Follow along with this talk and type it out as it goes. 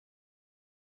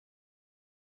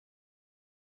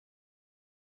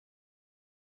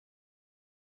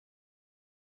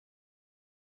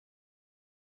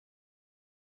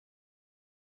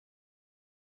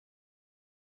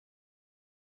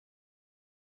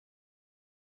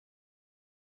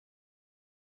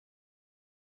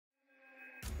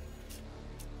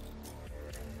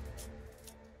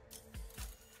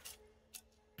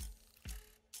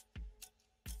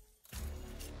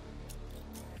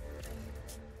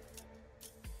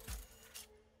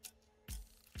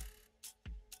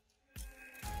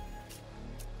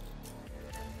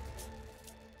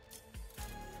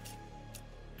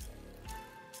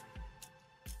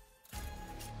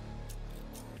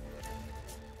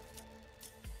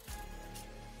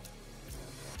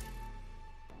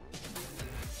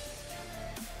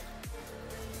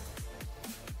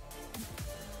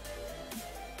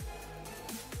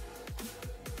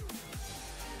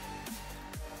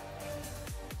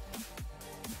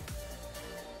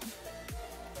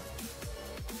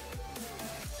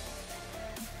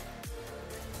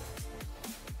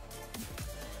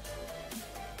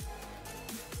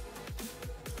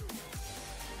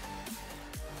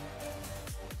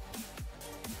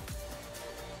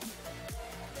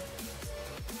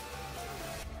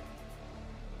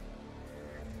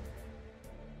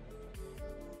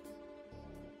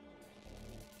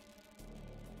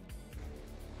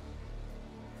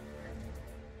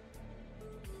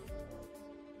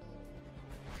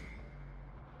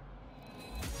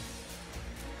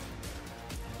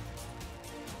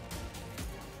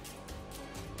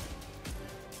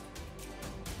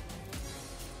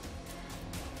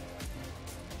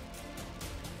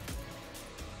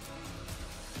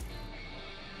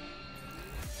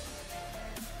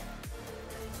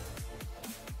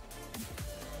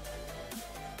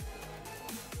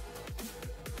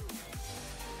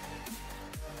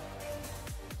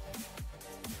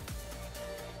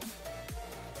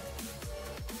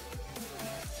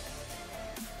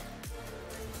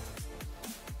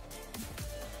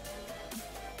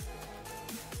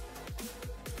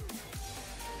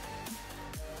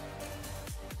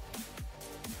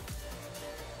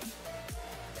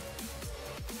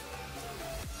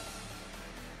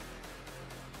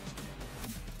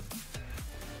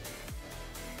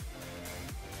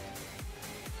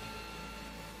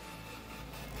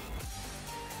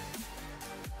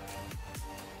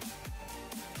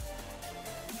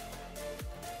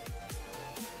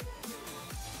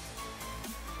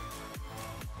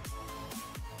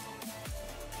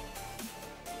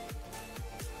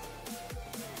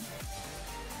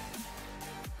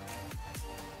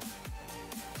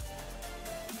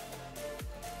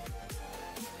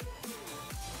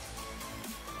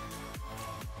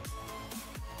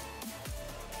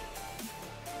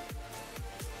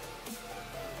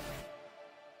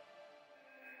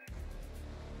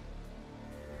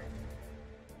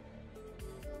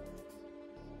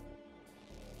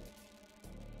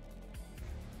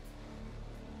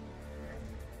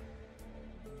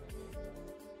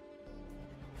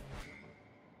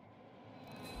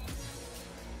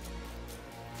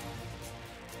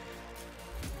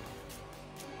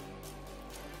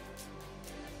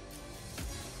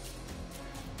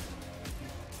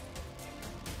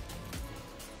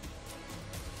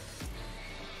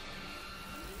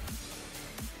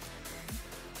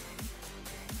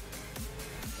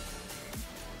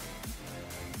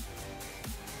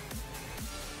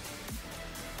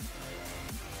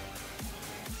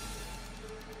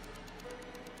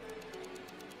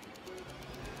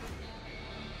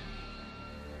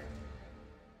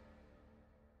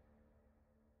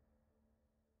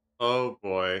Oh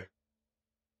boy.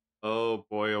 Oh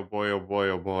boy, oh boy, oh boy,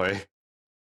 oh boy.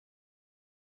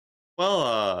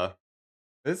 Well,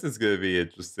 this is gonna be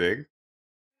interesting.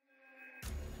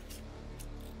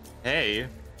 Hey,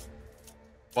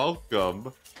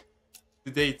 welcome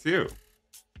to day two.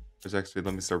 Which actually,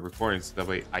 let me start recording so that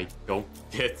way I don't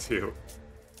get to.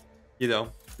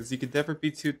 Because you can never be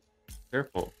too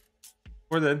careful.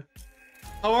 Or then,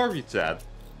 how are we, Chad?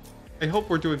 I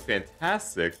hope we're doing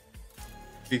fantastic.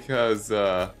 Because,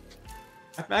 I'm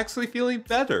actually feeling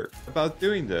better about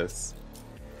doing this.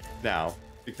 Now,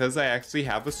 because I actually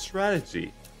have a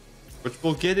strategy. Which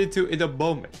we'll get into in a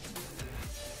moment.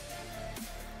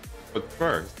 But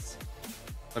first,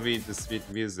 let me just mute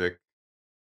the music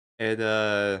and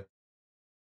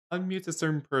unmute a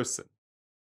certain person.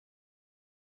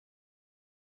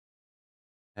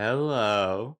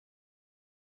 Hello.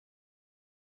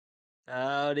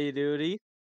 Howdy doody.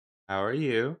 How are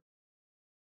you?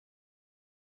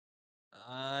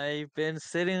 I've been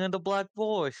sitting in the black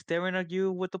void staring at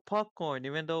you with the popcorn,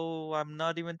 even though I'm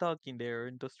not even talking there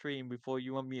in the stream before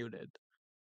you unmuted.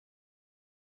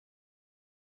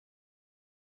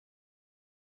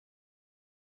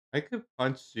 I could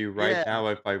punch you right Yeah, now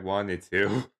if I wanted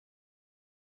to.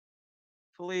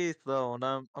 please don't.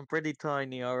 I'm pretty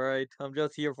tiny, alright? I'm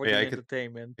just here for Wait, the I could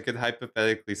entertainment. I could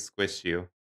hypothetically squish you.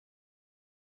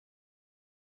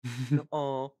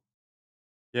 Oh,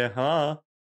 Yeah, huh?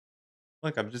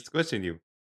 Look, I'm just squishing you.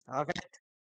 stop it.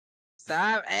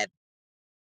 Stop it.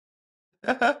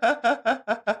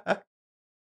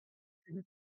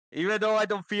 Even though I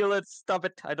don't feel it, stop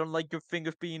it. I don't like your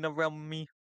fingers being around me.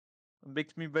 It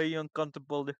makes me very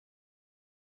uncomfortable. Let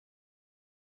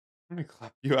me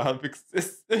clap you out of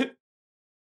existence.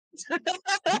 Just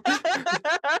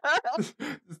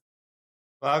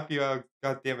clap you out.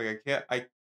 God damn it, I can't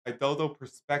I don't know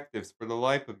perspectives for the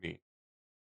life of me.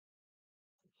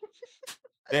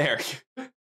 There.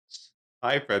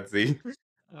 Hi, Freddy.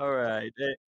 Alright.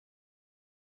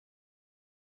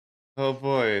 Oh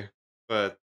boy.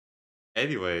 But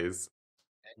anyways,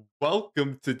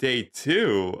 welcome to day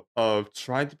two of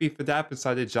trying to be FNaF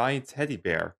inside a giant teddy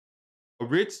bear.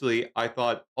 Originally, I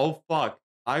thought, oh fuck,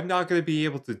 I'm not going to be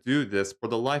able to do this for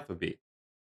the life of me.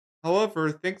 However,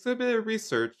 thanks to a bit of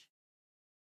research,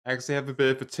 I actually have a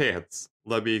bit of a chance.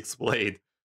 Let me explain.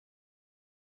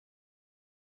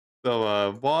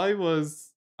 So, while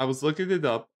I was looking it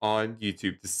up on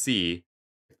YouTube to see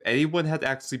if anyone had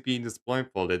actually been this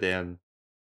blindfolded, and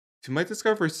to my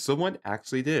discovery, someone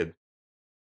actually did.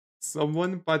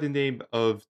 Someone by the name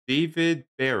of David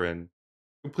Barron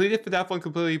completed FNaF 1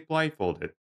 completely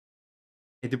blindfolded.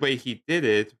 And the way he did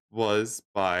it was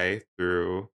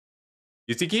through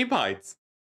using keybinds.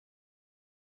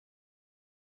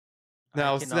 I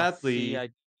Now, cannot see.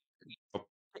 sadly, oh,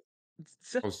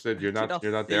 oh shit, I cannot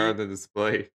you're not there see. on the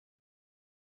display.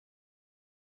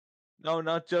 No,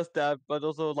 not just that, but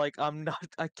also like I'm not.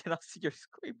 I cannot see your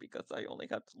screen because I only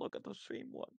have to look at the stream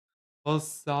one. Oh,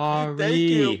 Thank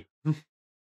you. sorry.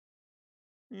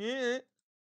 Yeah.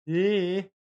 Yeah.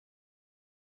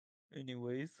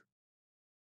 Anyways,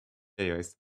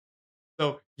 Anyways,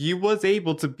 so he was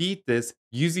able to beat this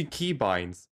using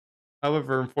keybinds.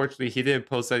 However, unfortunately, he didn't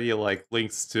post any like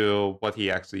links to what he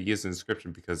actually used in the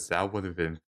description because that would have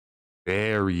been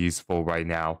very useful right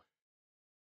now.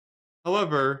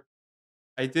 However,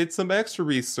 I did some extra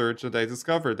research and I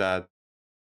discovered that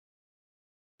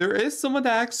there is someone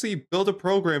that actually built a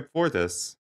program for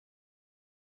this.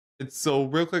 And so,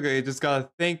 real quick, I just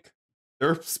gotta thank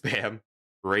Derp Spam,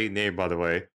 great name by the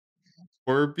way,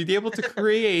 for being able to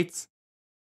create,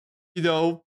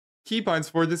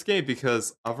 keybinds for this game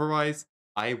because otherwise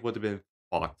I would have been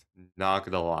fucked. Not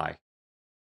gonna lie.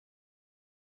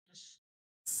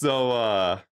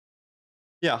 So,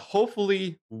 yeah,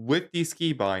 hopefully with these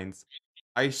keybinds,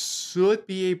 I should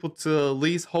be able to at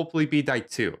least hopefully beat night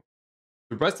 2.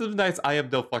 The rest of the nights, I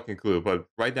have no fucking clue, but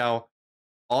right now,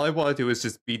 all I want to do is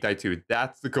just beat night 2.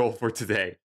 That's the goal for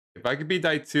today. If I can beat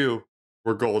night 2,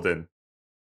 we're golden.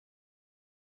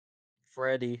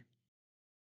 Freddy.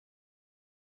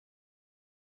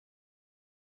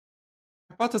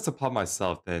 I brought this upon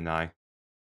myself, didn't I?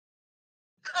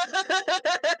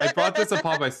 I brought this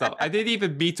upon myself. I didn't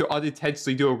even mean to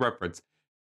unintentionally do a reference.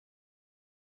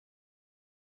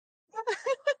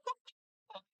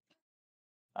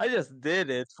 I just did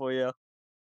it for you.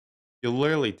 You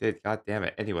literally did, god damn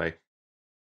it. Anyway.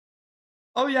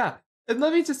 Oh yeah, and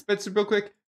let me just mention real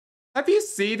quick. Have you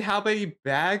seen how many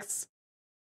bags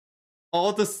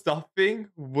all the stuffing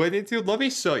went into? Let me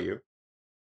show you.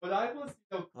 When I was,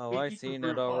 Oh, I picking for seen it.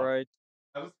 fruit All pop, right.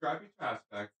 I was grabbing trash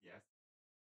bags, yes.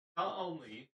 Not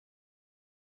only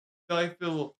So I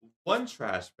fill one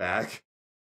trash bag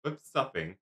with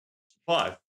stuffing,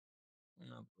 but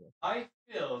Oh, boy. I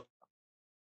filled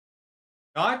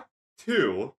not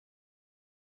two,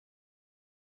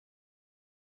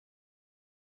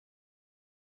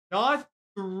 not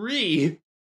three.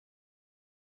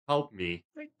 Help me.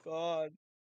 My God.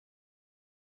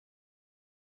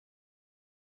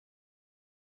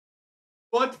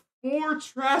 But four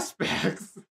trash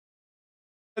bags.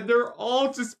 And they're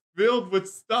all just filled with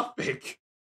stuffing.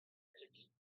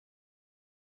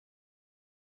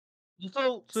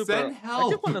 So, Super, Send I just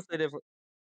help. want to say that.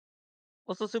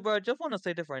 Also, Super, I just want to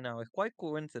say this right now. It's quite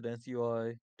coincidence you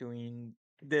are doing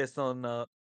this on a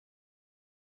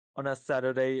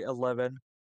Saturday, 11th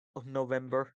of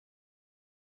November.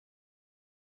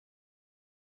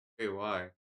 Hey, why?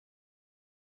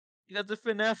 That's the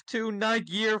FNaF 2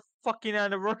 9-year fucking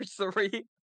anniversary.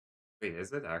 Wait,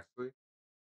 is it actually?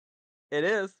 It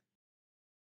is.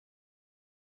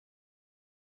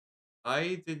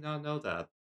 I did not know that.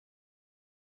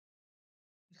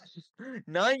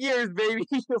 9 years, baby,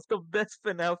 of the best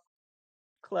FNaF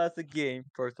classic game,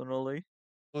 personally.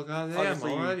 Well, goddamn,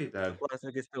 Obviously, already the then.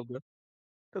 classic is still good.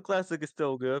 The classic is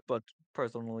still good, but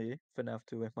personally, FNaF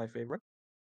 2 is my favorite.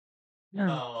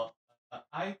 Yeah.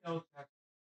 I know that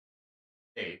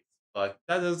dates, but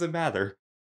that doesn't matter.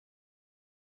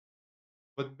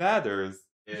 What matters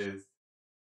is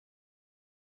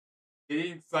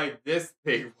getting inside this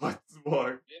thing once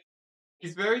more.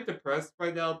 He's very depressed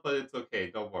right now, but it's okay.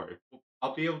 Don't worry.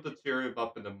 I'll be able to cheer him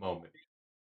up in a moment.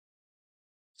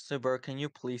 Super, can you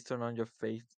please turn on your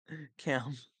face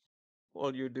cam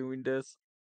while you're doing this?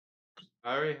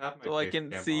 I already have my So I face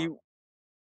can cam see. on.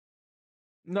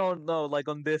 No, like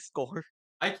on Discord.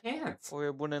 I can't Or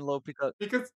it wouldn't load because.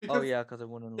 because Oh, because yeah, because it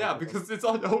wouldn't load yeah because. because it's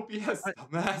on OBS, I,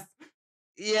 dumbass.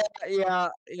 yeah.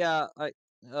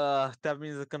 That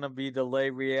means it's gonna be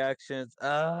delayed reactions.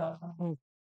 I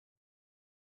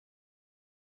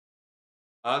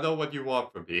know what you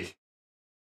want from me.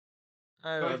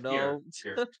 I But don't here, know.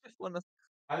 here. Just wanna.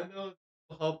 I know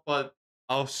it'll help, but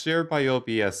I'll share my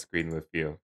OBS screen with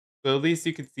you, so at least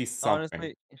you can see something.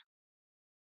 Honestly,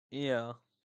 yeah.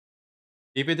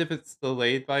 Even if it's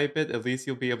delayed by a bit, at least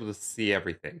you'll be able to see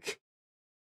everything.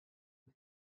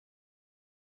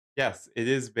 Yes, it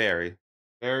is Barry.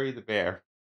 Barry the bear.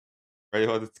 For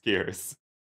anyone that's curious.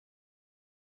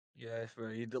 Yeah, it's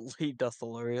very delayed. That's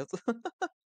hilarious.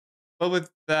 But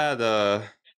with that,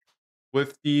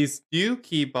 with these new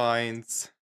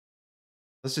keybinds,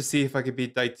 let's just see if I can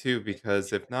beat Night 2,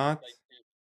 because if not,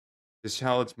 this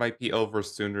challenge might be over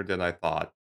sooner than I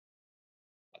thought.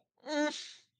 Okay,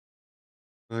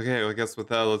 well, I guess with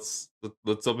that, let's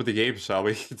open the game, shall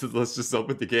we? Let's just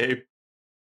open the game.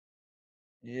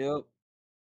 Yep.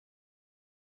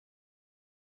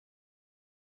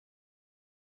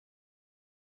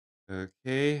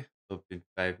 Okay, open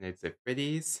Five Nights at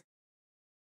Freddy's.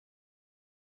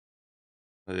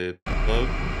 Let it load.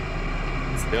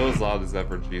 Still as loud as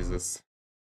ever, Jesus.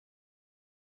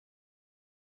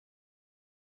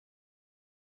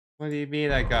 What do you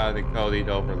mean I got an encoding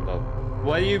overload?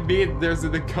 What do you mean there's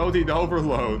an encoding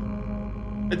overload?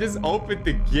 I just opened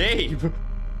the game!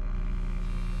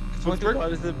 I swear to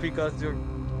God, is it because you're.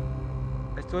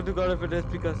 I swear to God, if it is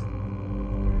because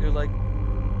you're like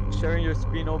sharing your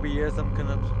screen OBS, I'm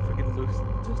gonna freaking lose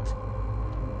it.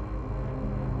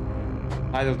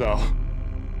 I don't know.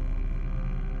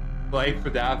 Playing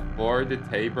FNaF 4 the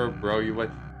Tabor, bro, you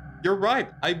went. You're right,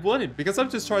 I wouldn't, because I'm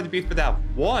just trying to beat FNaF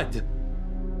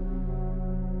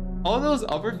 1. All those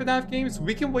other FNaF games,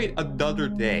 we can wait another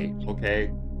day, okay?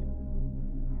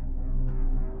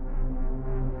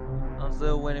 I'm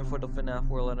still waiting for the FNaF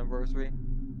World Anniversary.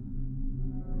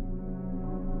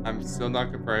 I'm still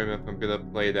not confirming if I'm gonna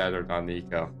play that or not,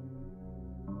 Nico.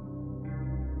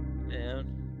 Man.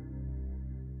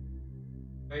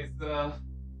 Guys,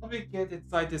 let me get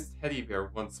inside this teddy bear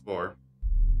once more.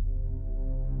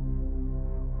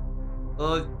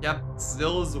 Yep,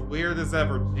 still as weird as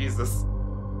ever, Jesus.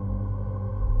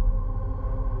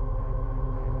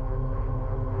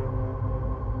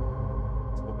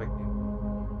 Let's go back in.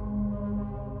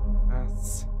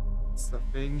 That's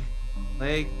stuffing.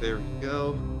 Leg, there we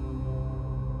go.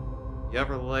 The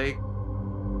other leg.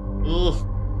 Ugh.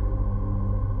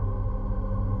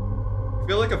 I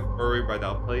feel like a furry right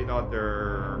now, playing on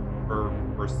their fur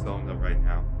persona right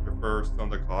now. Their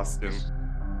persona costume.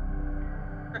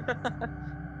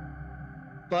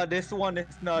 But this one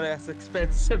is not as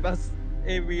expensive as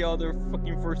every other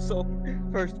fucking first.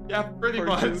 Yeah, pretty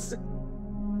much. It's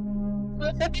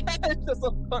just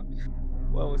so fun.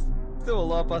 Well, it's still a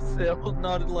lot, but still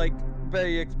not like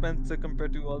very expensive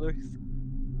compared to others.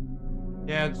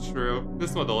 Yeah, it's true.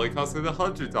 This one only costed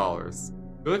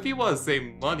 $100. But if you want to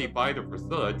save money buying a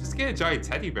persona, just get a giant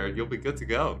teddy bear and you'll be good to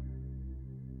go.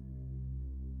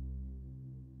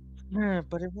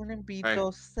 But it wouldn't be Alright,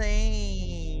 the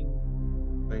same.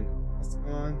 putting this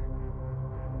on.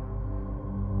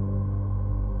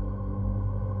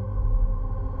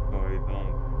 Oh, I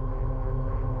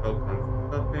don't choke on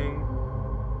stuffing.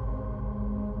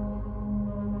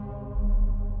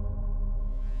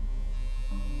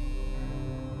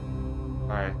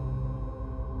 Alright.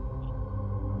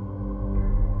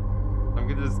 I'm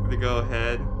just gonna go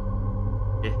ahead.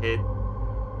 Hit.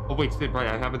 Oh wait, shit, right,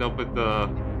 I haven't opened the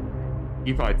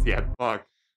evites yet. Fuck.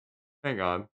 Hang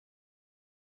on.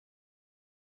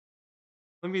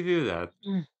 Let me do that.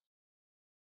 Yep.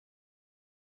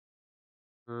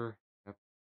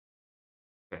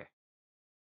 Okay.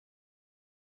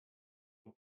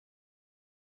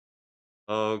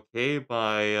 Okay,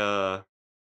 my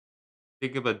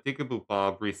Diggaboo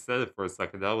Bob reset it for a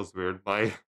second. That was weird.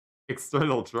 My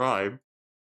external drive.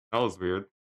 That was weird.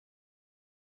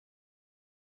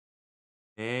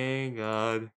 Hang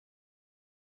on.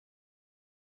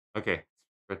 Okay.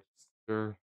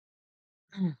 Register.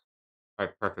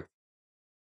 Alright, perfect.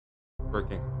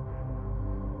 Working.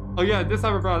 Oh yeah, this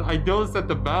time around, I noticed that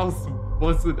the mouse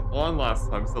wasn't on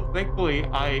last time, so thankfully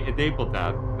I enabled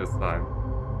that this time.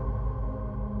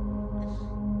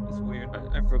 It's weird.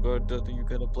 I forgot that you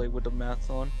gotta play with the mats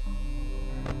on.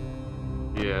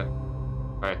 Yeah.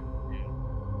 Alright.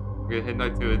 I'm gonna hit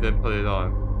night 2 and then put it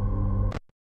on.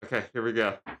 Okay, here we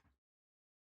go.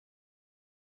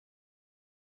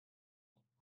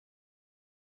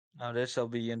 Now this shall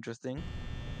be interesting.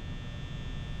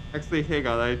 Actually, hang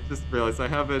on, I just realized I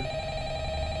haven't...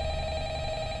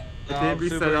 It didn't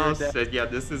reset super all dead. shit. Yeah,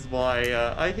 this is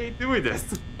why I hate doing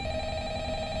this.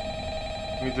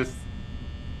 Let me just...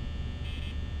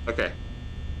 Okay.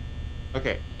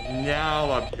 Okay,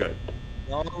 now I'm good.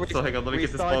 No, So hang on, let me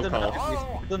get this phone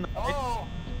call.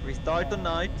 Restart the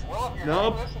night.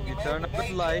 Nope. You turn up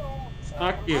the light.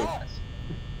 Fuck you.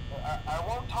 I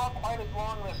won't talk quite as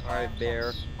long this time. Alright,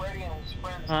 Bear. Freddy and his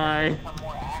friends Hi. become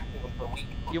more active as the week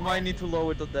You might need to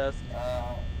lower the desk. Sick.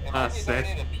 I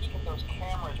need to peek at those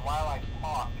cameras while I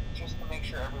talk, just to make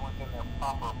sure everyone's in their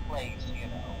proper place, you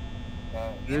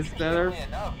know. This better? Interestingly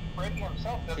enough, Freddy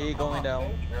himself doesn't He come going on down.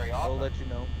 stage very I'll often. let you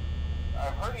know.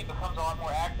 I've heard he becomes a lot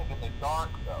more active in the dark,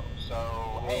 though, so,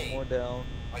 A little hey. more down.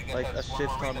 I guess Like a that's one shit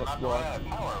more ton reason of not to run out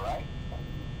blocks. of power, right?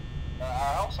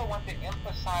 I also want to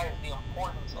emphasize the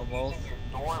importance of Almost. using your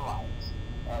door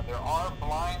lights. There are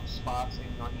blind spots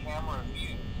in your camera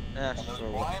view, and those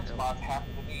Sure. blind spots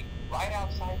happen to be right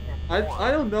outside your door. I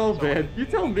don't know, So man. if You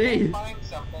tell me. Find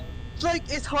something Like,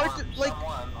 it's hard to, or like,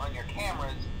 someone on your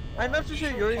cameras. I'm not too sure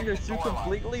you're in check your the suit door lights,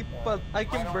 completely, but I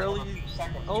can right on barely, them a few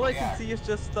seconds all to I can react. see is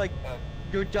just, like,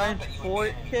 your Not giant that you would be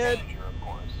in any forehead, danger, of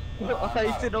course. your I'm eyes,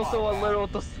 not and also a implying little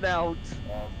of the snout.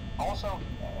 that. Also,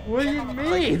 What do check you on the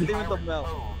mean? pirate Like, leave the mouth.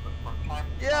 code from time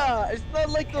to Yeah, time. it's not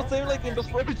like the same like in the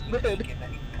first bit.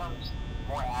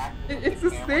 It's the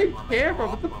same camera.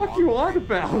 What the fuck you on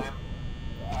about?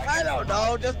 I don't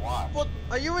know, just put,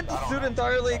 are you in the suit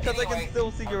entirely? Because I can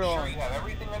still see your arm.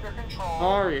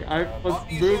 Sorry, I was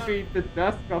moving the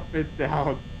desk up and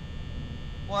down.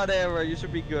 Whatever, you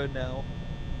should be good now.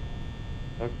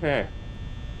 Okay.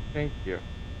 Thank you.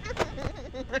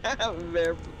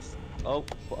 Very- Oh,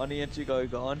 Bunny and Chico are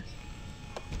gone.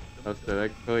 Oh shit, I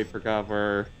completely forgot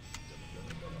where...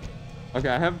 Okay,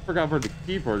 I haven't forgotten where the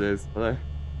keyboard is, but I...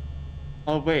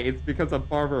 Oh wait, it's because I'm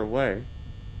farther away.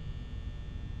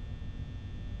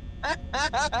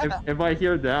 Am I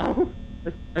here now?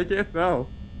 I can't know.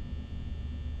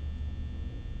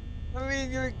 I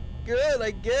mean, you're good,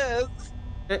 I guess.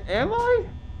 Am I?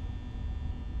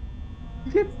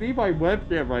 You can't see my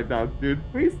webcam right now, dude.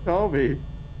 Please tell me.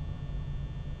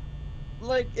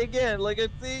 Like, again, like I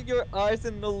see your eyes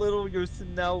and a little your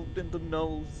snout and the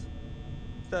nose.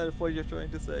 Is that what you're trying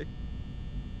to say?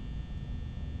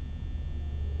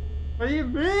 What do you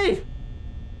mean?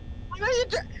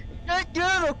 You're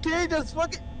good, okay? Just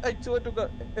fucking. I swear to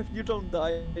God, if you don't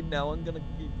die now, I'm gonna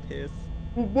be pissed.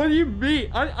 What do you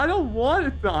mean? I don't want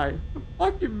to die. What the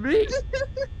fuck you mean?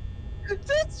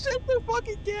 Just shut the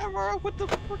fucking camera with the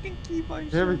fucking keybind.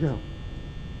 There we go.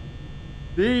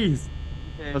 Jeez.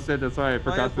 Okay. I said that's right. I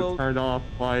forgot to turn off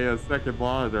my second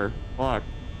monitor. Fuck.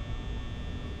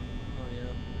 Oh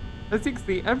yeah. As you can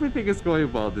see, everything is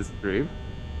going well this stream.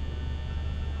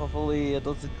 Hopefully it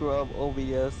doesn't screw up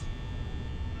OBS.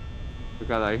 Oh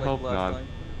God, I like hope last not. time.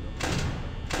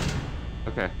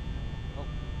 Okay. Oh.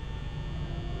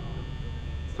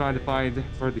 Just trying to find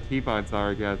where the keybinds are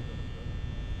again.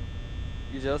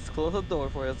 You just close the door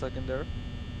for a second there.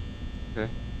 Okay.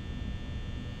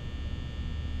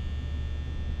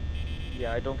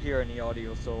 Yeah, I don't hear any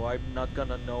audio, so I'm not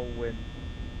gonna know when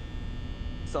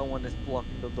someone is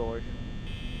blocking the door.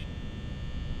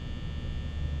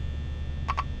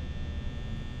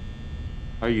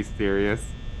 Are you serious?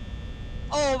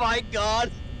 Oh my god!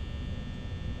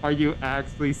 Are you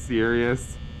actually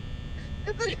serious?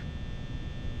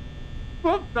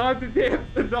 Well, not the damn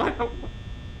denial.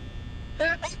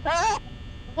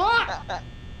 What?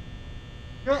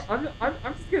 Yo, I'm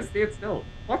just gonna stand still.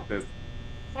 Fuck this.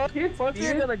 I can't What's see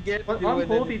he it, gonna get but you I'm and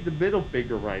then holding the middle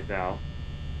finger right now.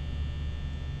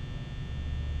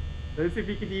 Let's see if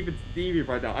you can even see me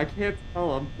right now. I can't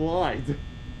tell. I'm blind.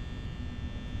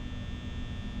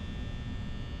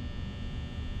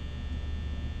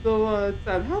 So,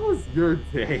 Chad, how was your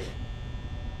day?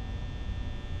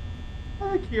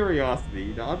 Out of curiosity,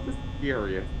 you know, I'm just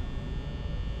curious.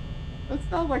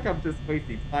 It's not like I'm just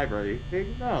wasting time or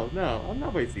anything. No, I'm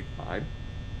not wasting time.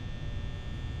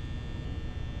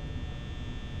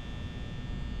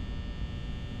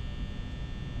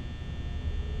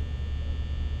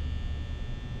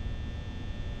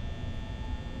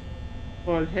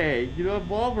 But hey, you know,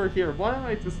 while we're here, why don't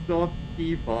I just go up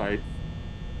the keybinds?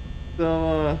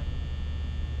 So,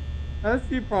 as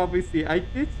you probably see, I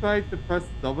did try to press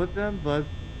some of them, but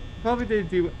probably didn't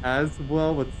do as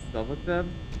well with some of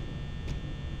them.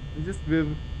 I just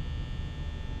move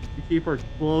the keyboard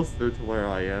closer to where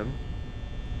I am.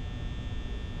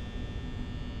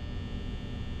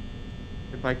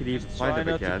 If I could even just find try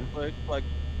them not again. to click, like...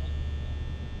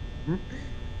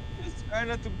 Just try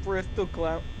not to press the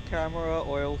camera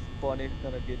or else Bonnie's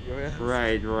gonna get your ass.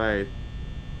 Right.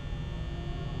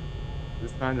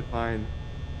 Just trying to find...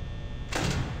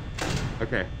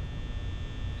 Okay.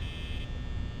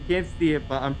 You can't see it,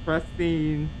 but I'm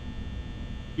pressing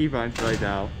keybinds right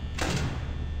now.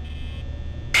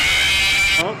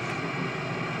 Oh!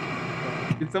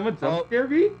 Did someone jump scare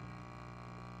me?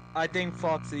 I think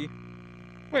Foxy.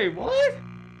 Wait, what?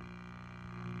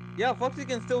 Yeah, Foxy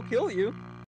can still kill you.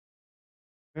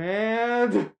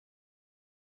 And...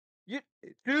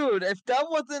 Dude, if that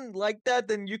wasn't like that,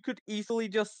 then you could easily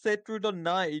just sit through the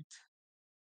night.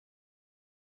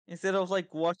 Instead of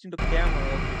like watching the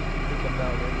camera. Think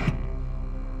about it.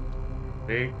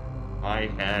 Shake my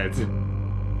head.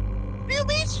 What do you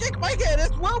mean shake my head?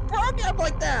 It's well programmed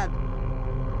like that!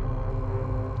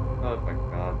 Oh my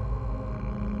god.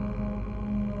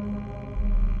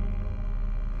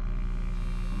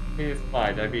 I mean, it's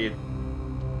fine. I mean,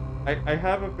 I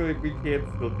have a feeling we can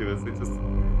still do this. It's just...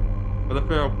 But I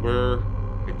figure out where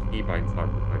the keybinds are,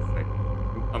 for Christ's sake.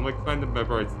 I'm like trying to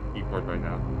memorize the keyboard right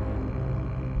now.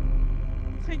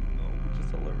 I know, which is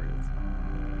hilarious.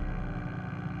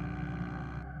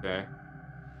 Okay.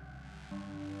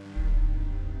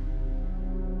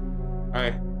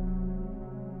 Alright.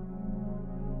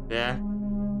 Yeah.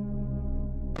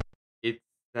 It's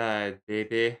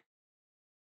baby.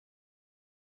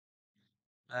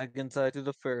 Back inside to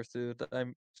the fursuit.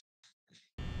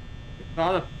 It's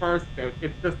not a fursuit,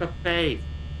 it's just a face.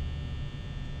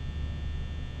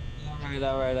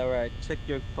 Alright. Check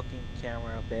your fucking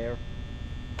camera, bear.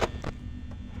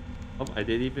 Oh, I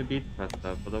didn't even beat the press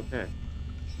stuff, but okay.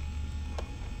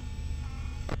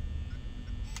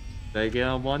 Did I get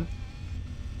on one?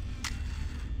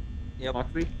 Yep.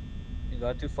 Foxy? You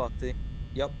got to Foxy.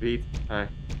 Yep. Beat. Alright.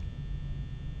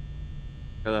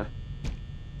 Gotta...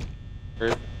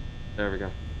 First. There we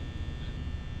go.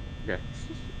 Okay.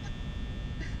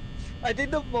 I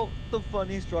think the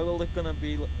funny struggle is gonna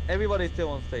be everybody's still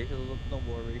on stage, so don't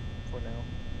worry for now.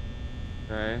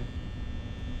 Alright.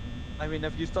 I mean,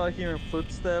 if you start hearing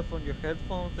footsteps on your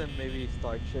headphones, then maybe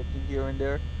start shaking here and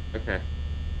there. Okay.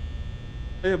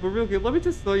 Oh, yeah, but real quick, let me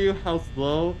just show you how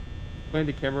slow when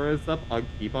the camera is up on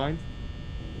keybinds.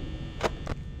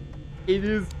 It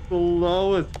is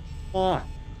slow as fuck.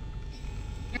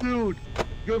 Dude,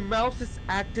 your mouse is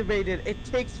activated. It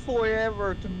takes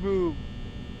forever to move.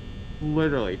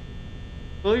 Literally.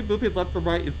 Slowly moving left or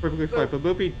right is perfectly fine, but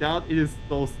moving down, it is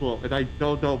so slow, and I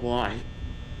don't know why.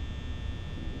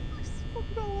 It's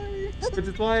fucking hilarious. Which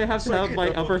is why I have to have my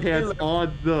upper hands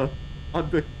on the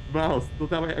mouse, so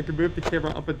that way I can move the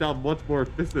camera up and down much more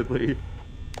efficiently.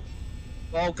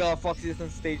 Oh god, Foxy is on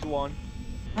stage 1.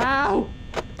 Ow!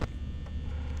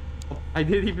 Oh, I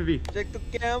didn't even be. Check the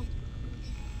cam.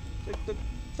 Check the...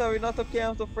 Sorry, not the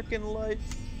cam, the freaking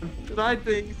lights. I'm trying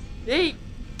to... Eat!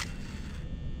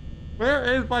 Where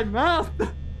is my mouse?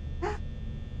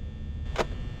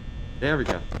 There we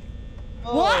go.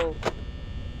 Oh. What?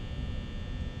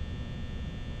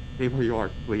 Stay where you are,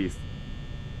 please.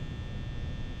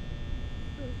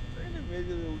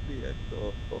 maybe it'll be it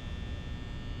though.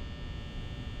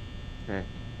 Okay.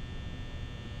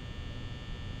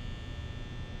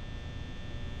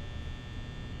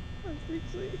 I'm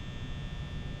fixing.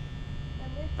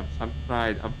 I'm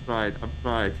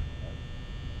tried.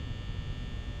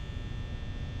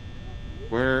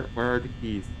 Where are the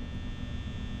keys?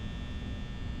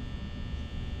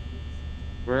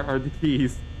 Where are the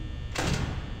keys?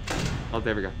 Oh,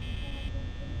 there we go.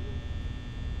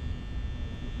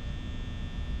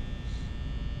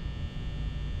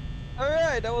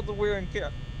 Alright, that was a weird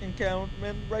encounter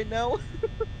right now.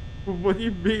 What do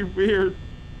you mean weird?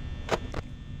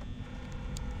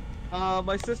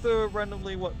 My sister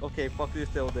randomly okay, Foxy is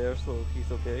still there, so he's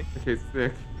okay. Okay,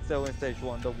 sick. Still in stage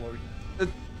 1, don't worry. Uh,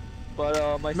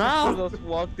 But my Mouse! sister just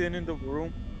walked in the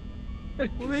room.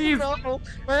 Please! No!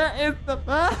 Where is the...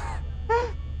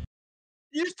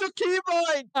 Use the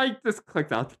keybind! I just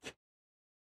clicked out the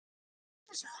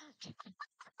key.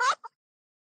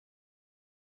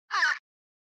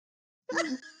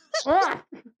 Ah!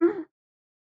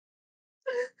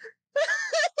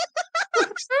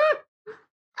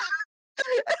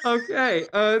 Okay,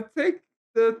 take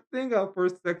the thing out for a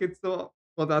second, so...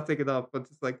 Well, not take it off, but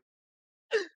just like...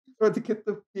 Or to get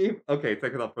the game... Okay,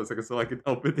 take it off for a second so I can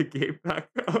open the game back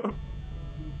up.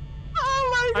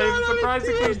 Oh my god! I'm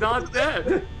surprisingly not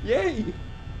dead! Yay!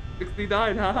 69,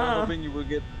 I'm haha! hoping you will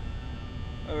get...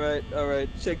 Alright,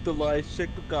 check the light, check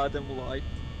the goddamn light.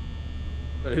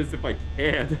 That is if I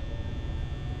can.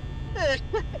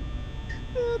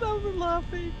 Dude, I'm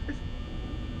laughing.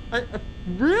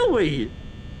 Really?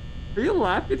 Are you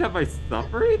laughing at my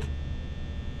suffering?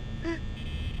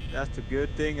 That's the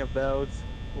good thing about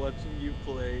watching you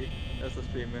play as a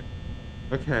streamer.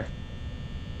 Okay.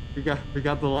 We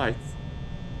got the lights.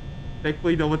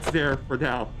 Thankfully no one's there for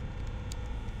now.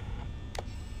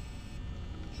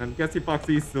 I'm guessing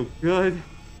Foxy is still good.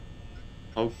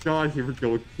 Oh god, here we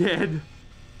go again.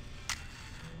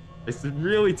 I should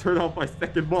really turn off my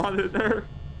second monitor.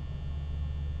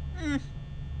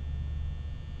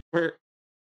 Where?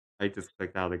 I just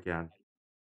clicked out again.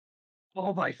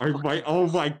 Oh my Oh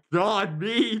my god,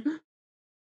 me!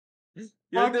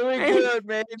 You're doing good,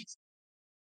 man.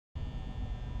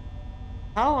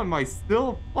 How am I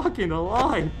still fucking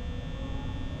alive?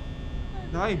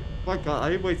 My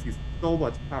god, I wasted so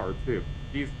much power too.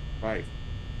 Jesus Christ.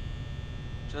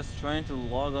 Just trying to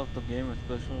log off the game,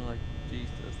 especially like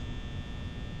Jesus.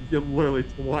 You literally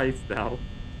twice now.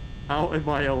 How am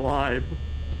I alive?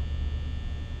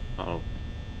 Uh-oh.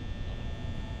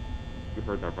 You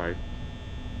heard that right?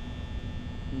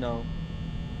 No.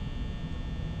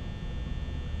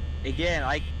 Again,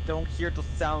 I don't hear the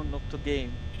sound of the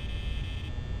game.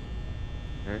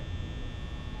 Okay.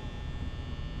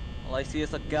 All I see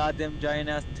is a goddamn giant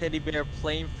ass teddy bear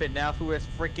playing FNaF who is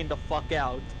freaking the fuck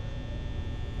out.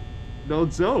 No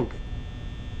joke.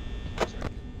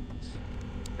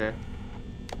 Okay.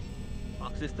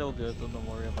 Fox is still good, so don't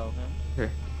worry about him.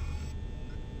 Okay.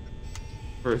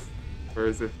 Where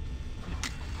is it?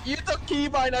 Use the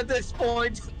keybind at this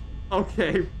point!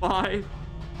 Okay, fine.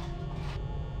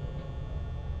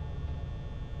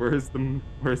 Where's the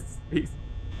space?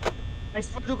 I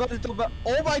swear to god,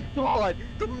 oh my god!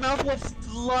 The map was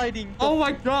sliding! Oh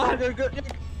my god! You're good,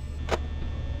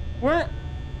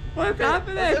 What's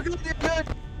happening? You're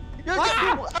good!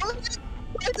 Ah!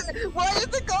 Why is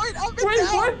it going up and Wait,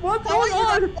 down? what's going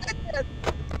on?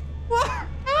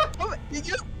 What? Did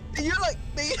you like,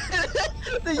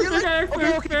 I actually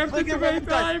spammed it too many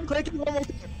times. Click it one more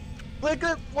time. Click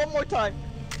it one more time.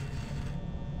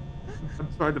 I'm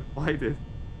trying to fight it.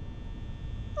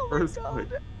 Oh my First god.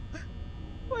 click.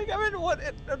 Like, I haven't what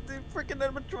the freaking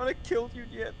animatronic killed you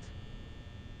yet.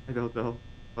 I don't know,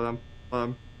 but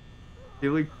I'm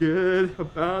feeling good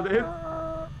about it.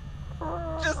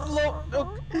 Just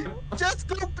just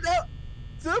go now.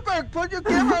 Super, put your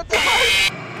camera on the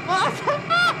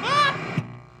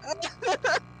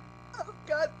oh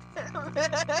god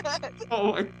damn it.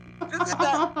 Oh my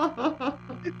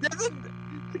This is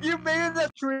you made it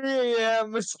at 3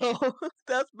 AM, so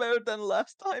that's better than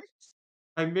last time.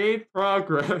 I made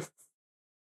progress.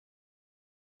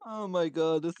 Oh my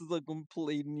god, this is a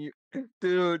complete new...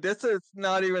 Dude, this is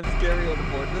not even scary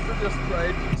anymore. This is just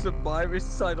trying to survive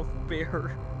inside of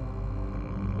bear.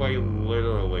 Quite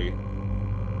literally.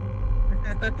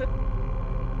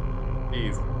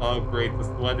 Jeez. Oh great, the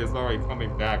sweat is already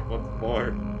coming back once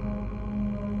more.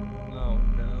 Oh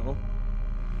no.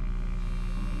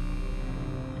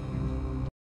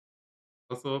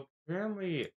 Also,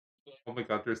 apparently... Oh my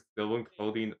god, they're still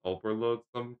encoding overload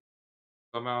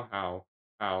somehow.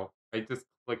 How? I just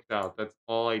clicked out. That's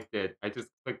all I did. I just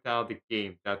clicked out of the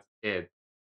game. That's it.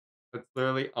 That's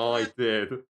literally all I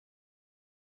did.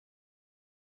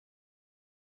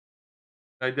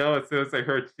 I know as soon as I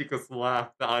heard Chico's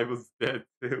laugh that I was dead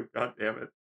too. God damn it.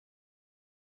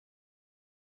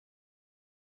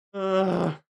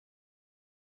 It's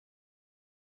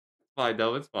fine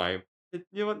though, it's fine. You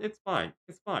know what? It's fine.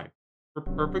 It's fine. We're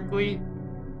perfectly,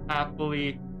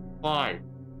 happily fine.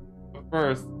 But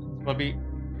first, I'm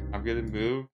gonna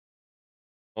move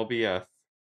OBS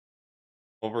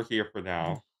over here for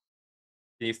now.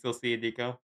 Can you still see it,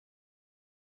 Nico?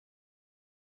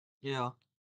 Yeah.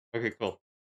 Okay, cool.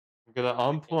 I'm gonna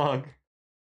unplug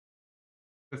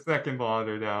the second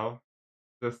monitor now.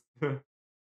 Just to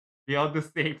be on the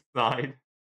safe side.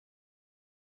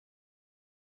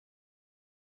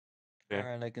 Okay.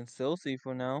 Alright, I can still see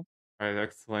for now. Alright,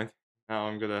 excellent. Now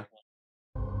I'm gonna...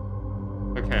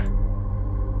 Okay.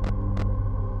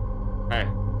 Alright.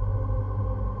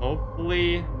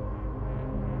 Hopefully...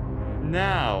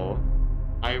 now...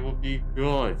 I will be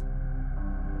good.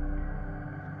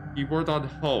 Keyword on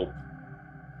hope.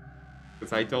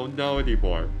 Because I don't know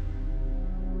anymore.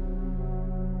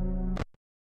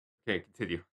 Okay,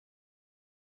 continue.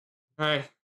 Alright.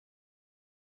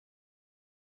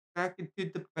 Back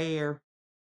into the bear.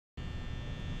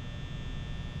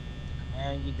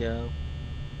 There you go.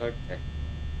 Okay.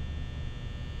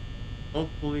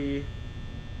 Hopefully...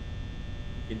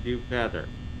 we can do better.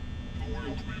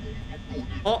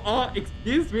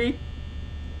 Excuse me!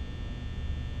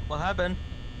 What happened?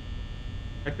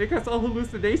 I think I saw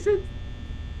hallucinations?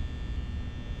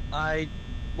 I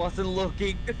wasn't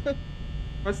looking.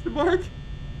 Question mark?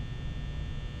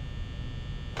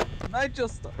 I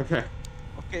just... Okay.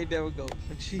 Okay, there we go.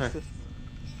 Jesus.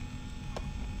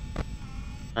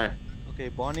 Alright. Okay,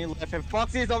 Bonnie left and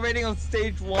Foxy's already on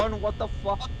stage 1. What the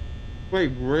fuck?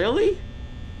 Wait, really?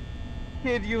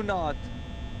 Kid you not.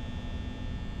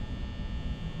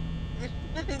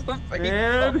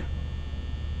 Man!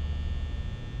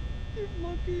 Keep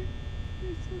looking.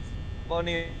 Jesus.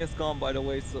 Bonnie is gone, by the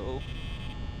way, so...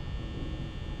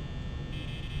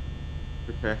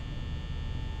 Okay.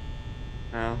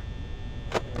 Now.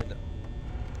 And, Is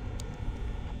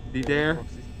he there?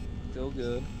 Foxy's still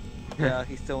good. Yeah,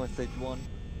 he's still in stage 1.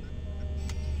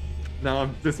 Now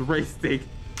I'm just racing.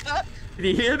 Can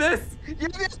you hear this?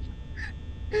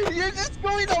 You're just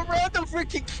going around the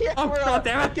freaking camera! Oh, god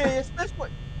damn it! Okay, it's this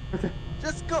point. Okay.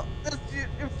 Just go. That's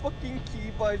your fucking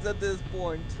keybinds at this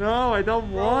point. No, I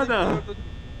don't wanna.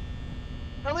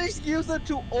 At least use it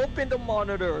to open the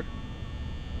monitor.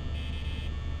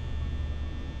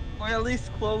 Or at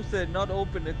least close it, not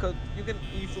open it, because you can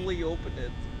easily open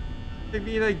it. I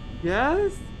mean, I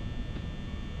guess?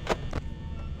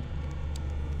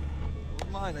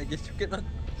 Never mind, I guess you cannot.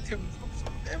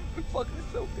 Fucking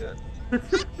so good.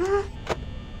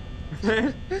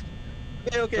 Okay.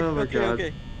 Okay, Oh my God.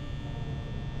 okay.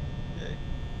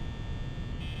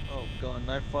 Oh god,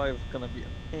 Night 5 is gonna be a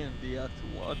pain in the ass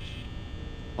to watch.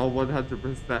 Oh,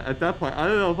 100%. At that point, I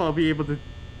don't know if I'll be able to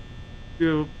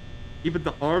do even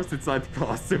the arms inside the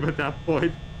costume at that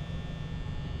point.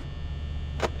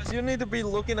 Because you need to be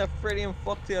looking at Freddy and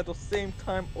Foxy at the same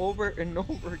time over and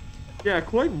over again. Yeah,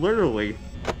 quite literally.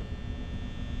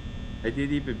 I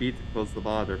didn't even mean to close the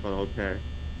monitor, but okay.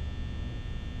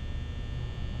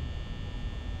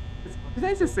 Can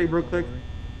I just say real quick,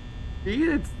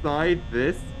 being inside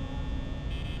this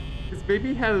has made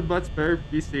me have a much better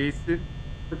appreciation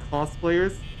for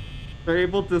cosplayers. They're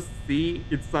able to see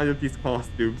inside of these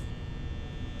costumes.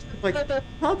 Like,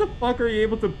 how the fuck are you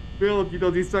able to build, you know,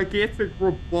 these gigantic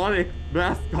robotic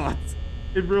mascots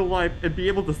in real life and be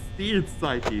able to see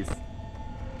inside these?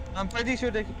 I'm pretty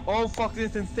sure they all fuck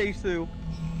this in stage 2.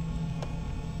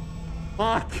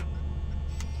 Fuck!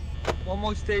 One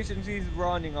more stage and she's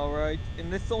running, alright?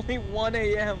 And it's only 1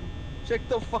 AM. Check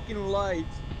the fucking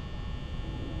lights.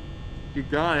 You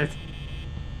got it.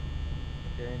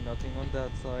 Okay, nothing on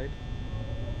that side.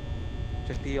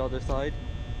 Check the other side.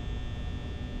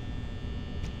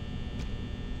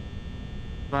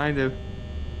 Kind of.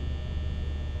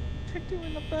 They're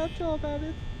doing a bad job at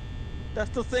it.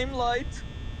 That's the same light.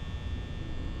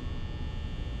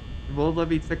 It won't let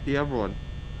me check the other one.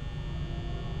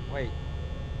 Wait,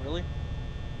 really?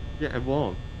 Yeah, it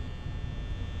won't.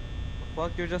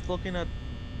 Fuck, you're just looking at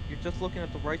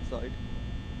the right side.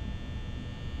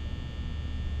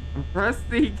 I'm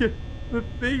pressing the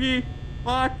thingy.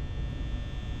 Fuck.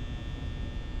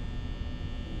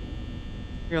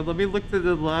 Here, let me look to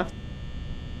the left.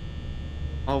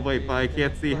 Oh wait, but I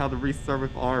can't see how to restart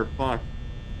with R. Fuck.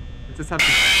 I just have to.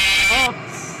 Oh!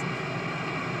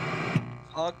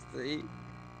 Foxy.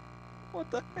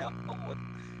 What the hell? What?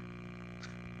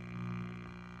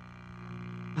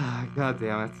 God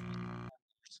damn it.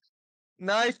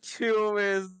 Knife 2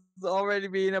 is already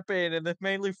being a pain, and it's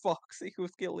mainly Foxy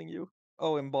who's killing you.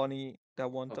 Oh, and Bonnie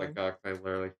that one Oh my time. god, I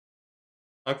literally...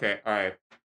 Okay, alright.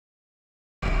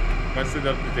 Question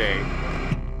of the day.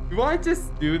 Do I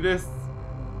just do this,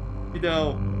 you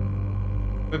know,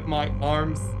 with my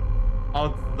arms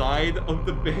outside of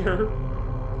the bear?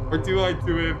 Or do I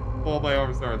do it while my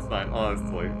arms are inside,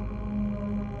 honestly?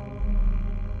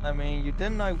 I mean, you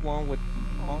did night 1 with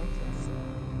arms inside.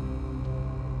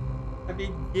 I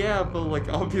mean, yeah, but like,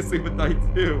 obviously with night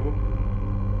 2.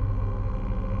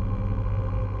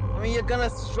 I mean, you're gonna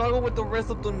struggle with the rest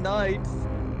of the nights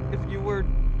if you were,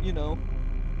 you know.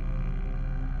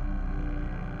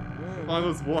 If I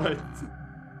was what?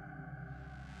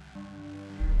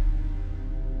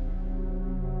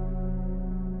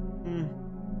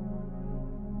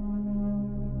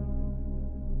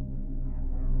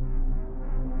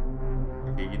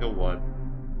 Okay, you know what?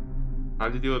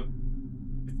 Time to do a...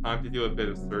 It's time to do a bit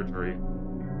of surgery.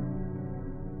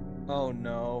 Oh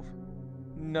no.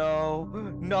 No,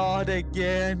 not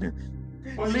again.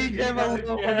 Leave him Not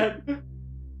alone. again.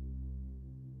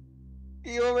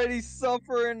 He already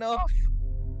suffer enough.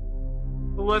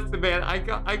 Listen, man, I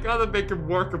gotta make him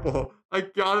workable. I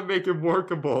gotta make him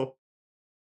workable.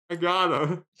 I gotta.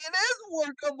 It is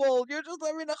workable. You're just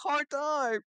having a hard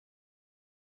time.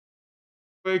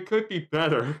 But it could be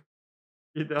better.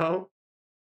 You know?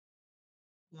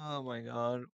 Oh my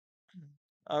god.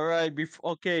 All right.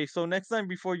 Okay. So next time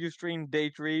before you stream day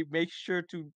 3, make sure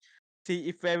to see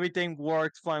if everything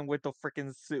works fine with the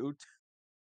freaking suit.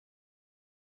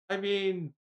 I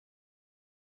mean,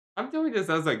 I'm doing this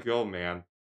as I go, man.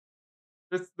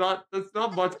 There's not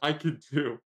much I can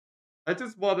do. I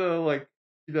just wanna, like,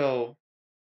 you know,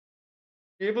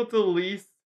 be able to at least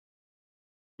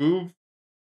move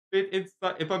it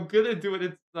inside. If I'm gonna do it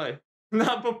inside,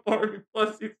 not before we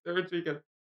plastic surgery again.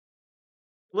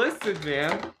 Listen,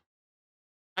 man.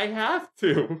 I have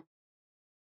to.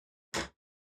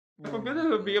 If I'm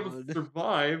gonna be able to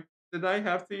survive, then I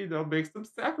have to, you know, make some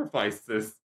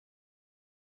sacrifices.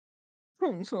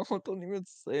 No, don't even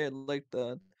say it like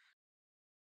that.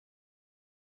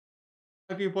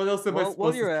 I mean, what else am I Well, while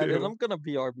supposed you're to at it, do? I'm gonna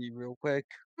BRB real quick.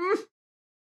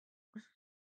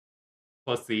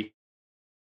 Pussy.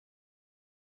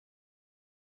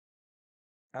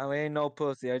 I ain't no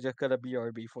pussy. I just gotta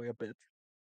BRB for a bit.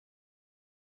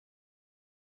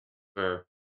 Sure.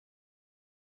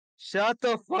 Shut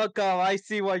the fuck up. I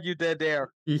see what you did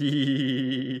there.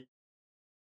 Okay,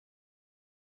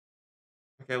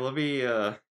 let me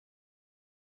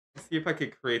see if I can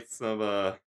create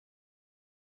some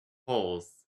holes.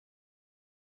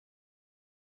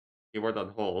 Keyword on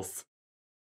holes.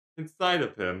 Inside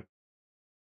of him.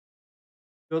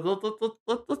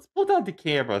 Let's pull down the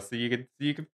camera so you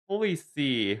can fully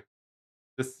see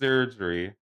the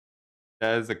surgery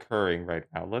that is occurring right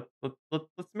now. Let's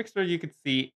make sure you can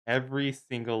see every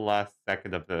single last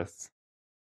second of this.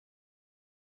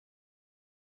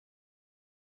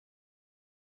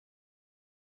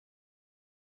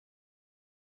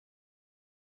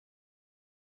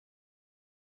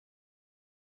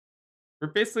 We're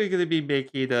basically going to be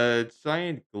making a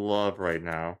giant glove right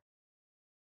now.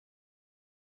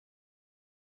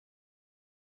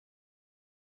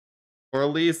 Or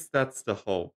at least that's the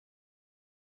hope.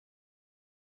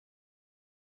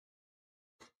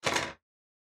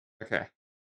 Okay.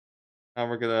 Now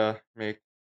we're gonna make...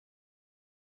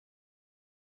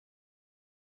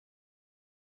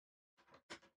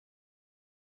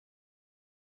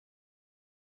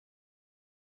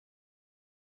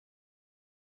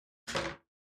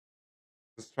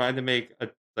 Just trying to make a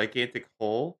gigantic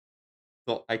hole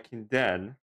so I can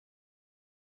then,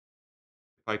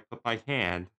 if I put my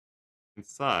hand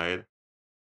inside,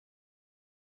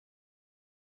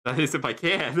 that is if I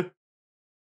can.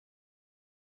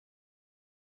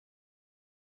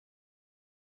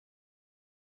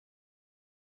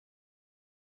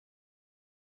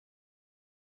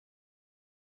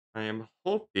 I am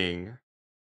hoping...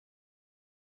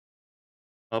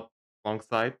 Up, wrong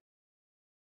side.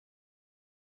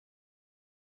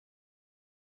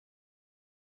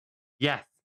 Yes!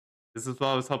 This is what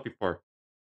I was hoping for.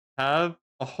 Have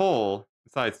a hole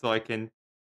inside so I can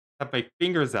have my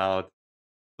fingers out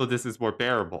so this is more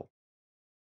bearable.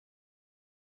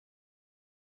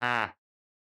 Ah.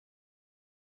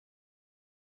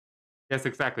 Yes,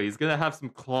 exactly. He's gonna have some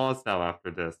claws now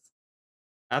after this.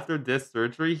 After this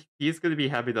surgery, he's gonna be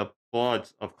having a bunch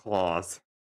of claws.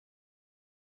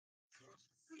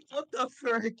 What the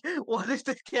frick? What is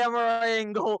the camera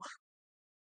angle?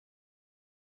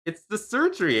 It's the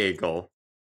surgery angle.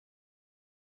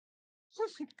 Oh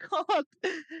my god!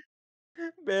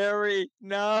 Barry,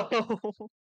 no!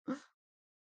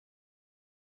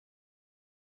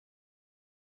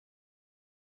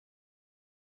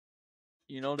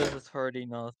 You know this is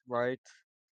hurting us, right?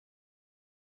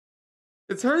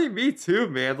 It's hurting me too,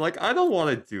 man. Like, I don't want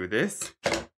to do this.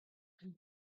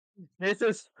 This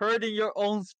is hurting your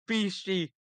own species.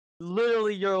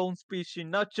 Literally your own species.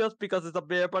 Not just because it's a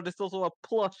bear, but it's also a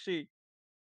plushie.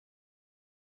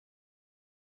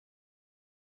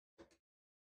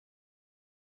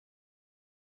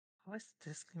 How is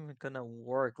this even gonna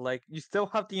work? Like, you still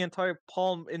have the entire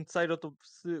palm inside of the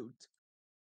suit.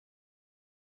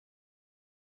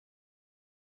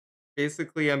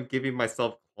 Basically, I'm giving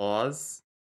myself claws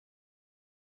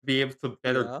to be able to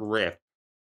better Yeah. grip.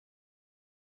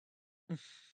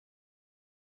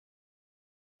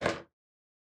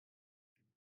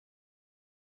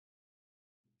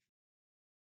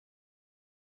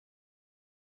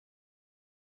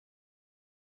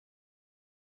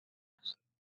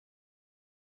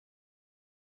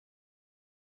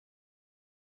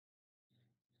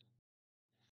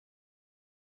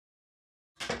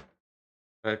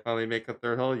 Did I finally make a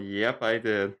third hole? Yep, I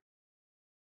did.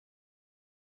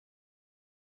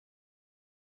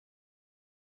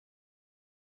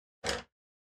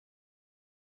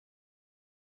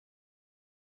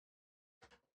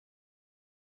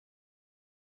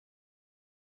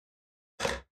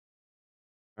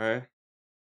 Alright.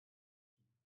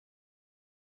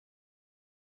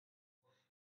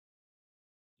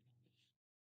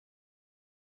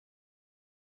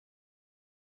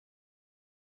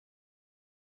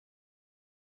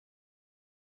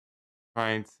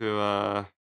 Trying to,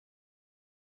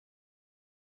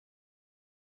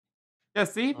 yeah,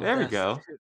 see? Oh, There we go.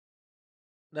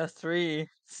 that's 3.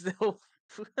 Still,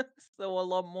 still a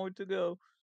lot more to go.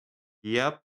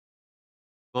 Yep.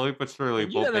 Slowly but surely,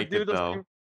 And you we'll gotta make do it, the though.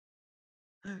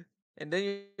 same. And then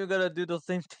you gotta do the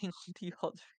same thing on the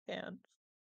other hand.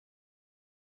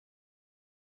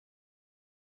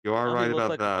 You are Now he right looks about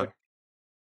like a that.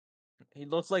 he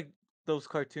looks like those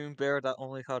cartoon bear that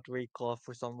only had 3 claws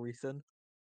for some reason.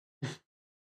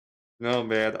 No,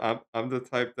 man, I'm the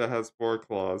type that has 4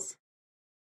 claws.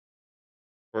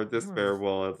 Or this Hmm, bear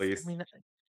will, at I least. mean,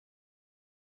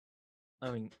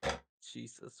 I mean,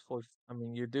 Jesus, 4. I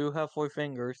mean, you do have 4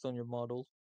 fingers on your model.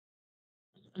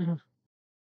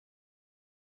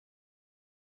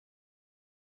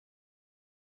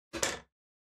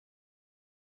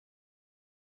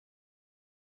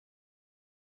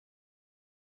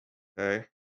 Okay.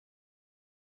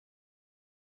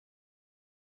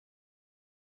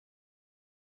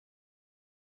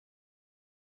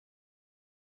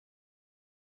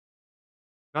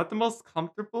 Not the most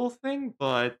comfortable thing,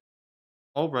 but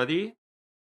already,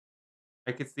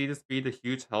 I could see this being a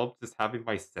huge help, just having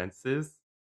my senses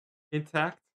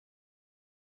intact.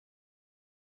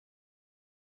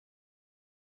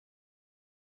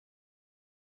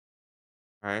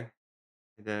 Alright.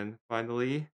 And then,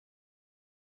 finally,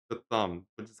 the thumb,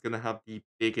 which is gonna have the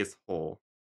biggest hole.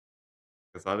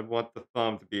 Because I want the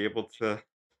thumb to be able to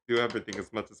do everything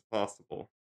as much as possible.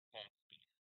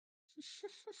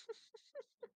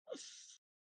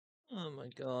 Oh my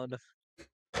god.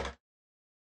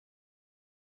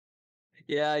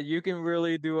 Yeah, you can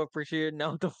really do appreciate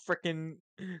now the freaking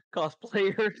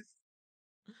cosplayers.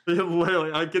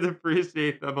 Literally, I can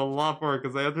appreciate them a lot more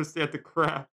because I understand the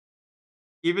crap.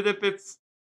 Even if it's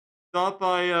not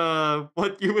by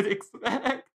what you would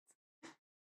expect.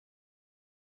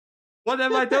 What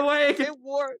am I doing? It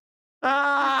worked. It's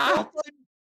Ah!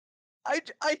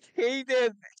 like I hate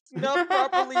it. It's not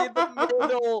properly in the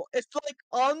middle. It's like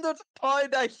under the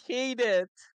point. I hate it.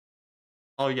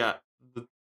 Oh yeah,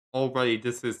 already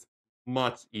this is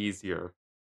much easier.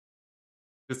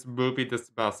 Just moving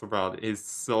this mouse around is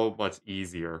so much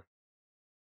easier.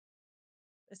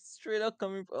 It's straight up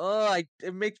coming. Oh,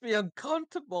 it makes me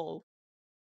uncomfortable.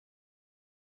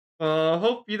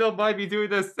 Hope you don't mind me doing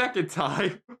this second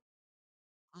time.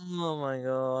 Oh my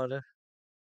god.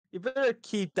 You better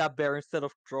keep that bear instead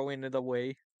of throwing it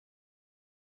away.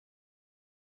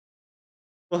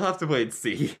 We'll have to wait and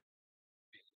see.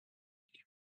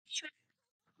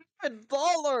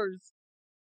 $100.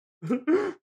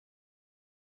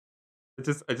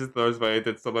 I just noticed when I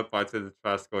did someone finds it in the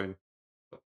trash going,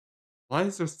 why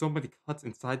is there so many cuts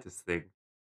inside this thing?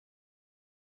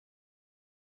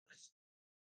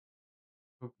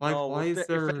 Like, No, why is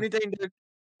there...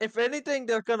 if anything,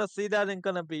 they're gonna see that and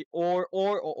gonna be Don't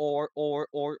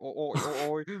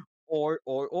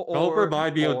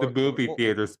remind me of the or movie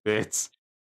theaters, bitch.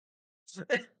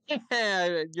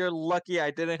 You're lucky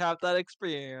I didn't have that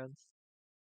experience.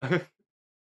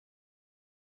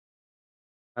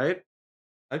 I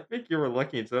I think you were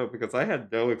lucky too because I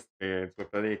had no experience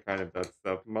with any kind of that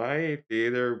stuff. My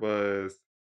theater was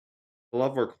a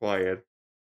lot more quiet.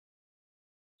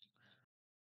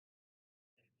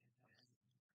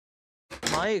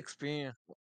 My experience,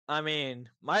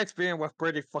 my experience was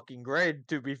pretty fucking great,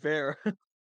 to be fair.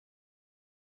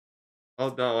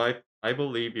 Oh no, I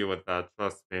believe you with that.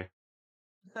 Trust me.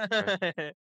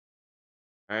 Right,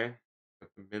 right. Got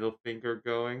the middle finger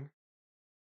going.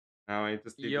 Now I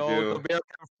just need to Yo, the do. bear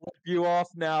can flip you off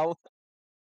now.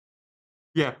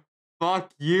 Yeah.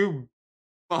 Fuck you.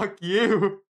 Fuck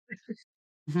you.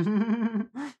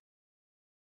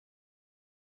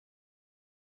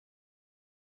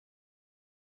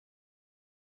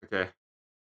 Okay.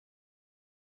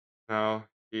 Now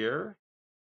here.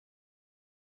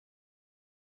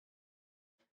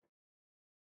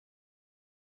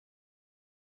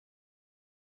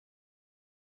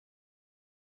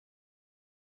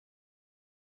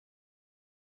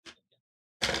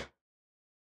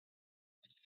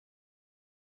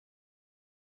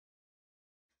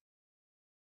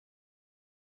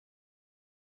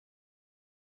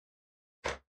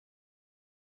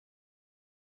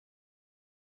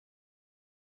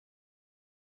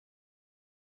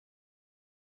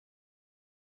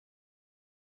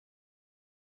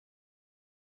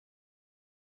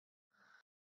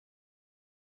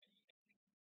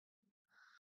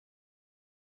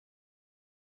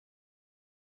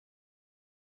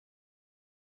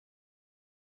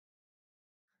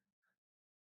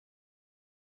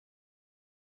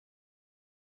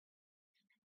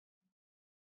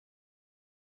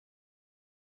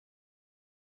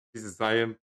 Jesus, I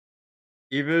am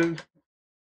even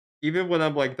even when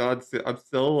I'm like not, I'm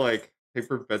still like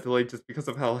hyperventilating just because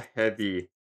of how heavy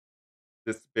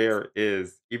this bear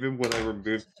is. Even when I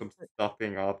removed some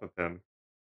stuffing off of him.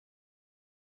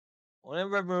 When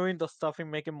I'm removing the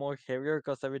stuffing, make it more heavier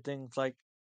because everything's like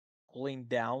cooling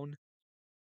down.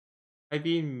 I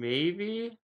mean,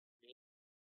 maybe.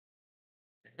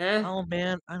 Eh. Oh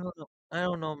man, I don't know. I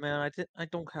don't know, man. I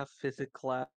don't have physics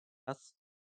class.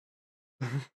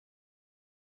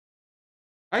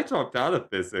 I dropped out of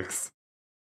physics.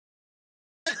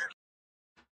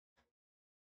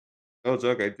 No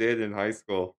joke, I did in high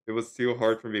school. It was too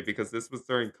hard for me because this was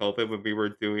during COVID when we were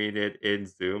doing it in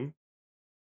Zoom.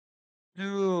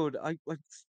 Dude,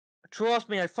 trust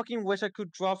me, I fucking wish I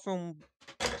could drop from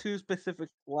two specific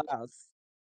class.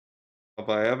 But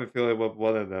I have a feeling what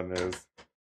one of them is.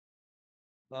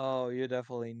 Oh, you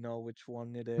definitely know which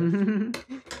one it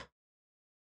is.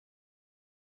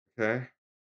 Okay.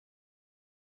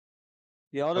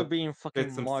 The other Oh, being fucking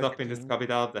bit some stuffing just marketing.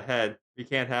 coming out of the head. We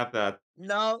can't have that.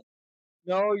 No,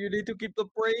 no, you need to keep the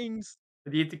brains.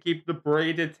 I need to keep the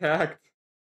brain intact.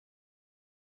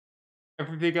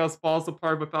 Everything else falls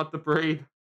apart without the brain.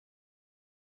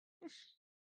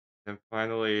 And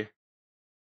finally,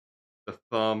 the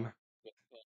thumb.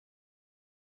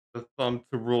 The thumb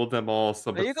to rule them all,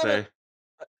 some Are would you gonna say.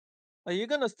 are you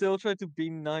gonna still try to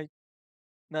beat night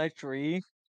 3?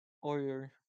 Or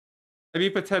you're I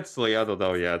mean, potentially, I don't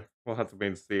know yet. We'll have to wait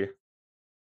and see.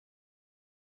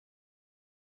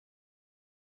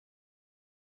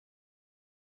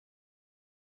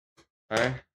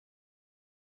 Alright?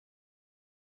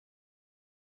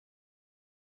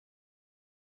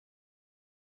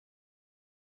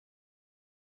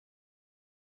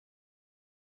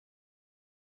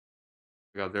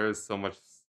 God, there is so much,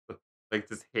 like,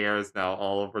 just hairs now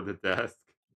all over the desk.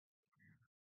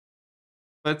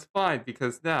 But it's fine,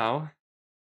 because now,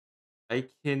 I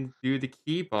can do the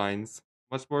keybinds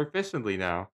much more efficiently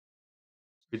now.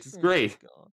 Which is oh my great.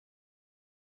 god.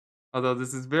 Although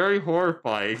this is very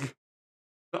horrifying to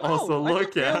No, also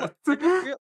look at. I just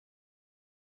real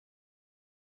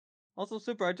also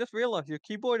super, I just realized your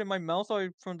keyboard and my mouse are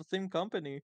from the same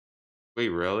company. Wait,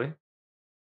 really?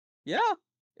 Yeah,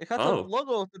 it has a Oh.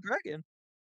 logo of the dragon.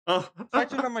 Oh. If I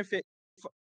turn on my face,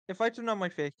 if I turn on my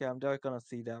face cam, they're gonna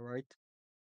see that, right?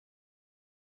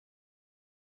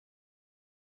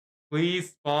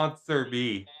 Please sponsor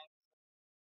me.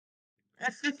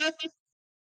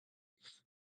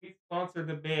 Please sponsor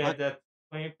the What? man that's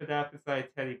playing FNaF beside a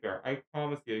teddy bear. I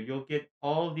promise you, you'll get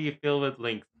all the affiliate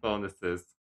links bonuses.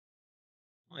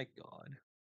 My god.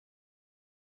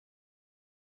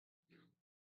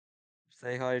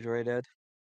 Stay hydrated.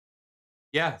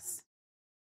 Yes.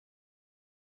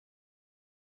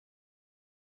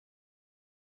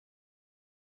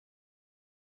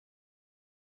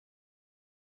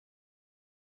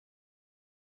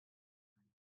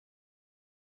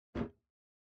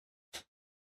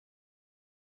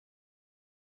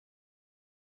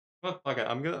 Well, okay,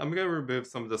 I'm gonna remove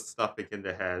some of the stuffing in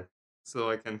the head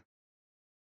so I can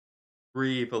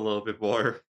breathe a little bit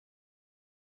more.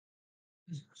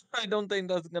 I don't think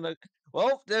that's gonna.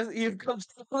 Well, here comes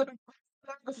the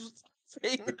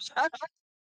thing.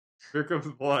 Here comes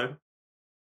one.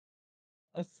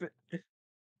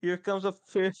 Here comes a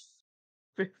fifth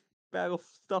bag of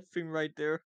stuffing right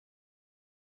there.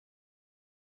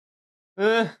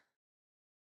 Alright.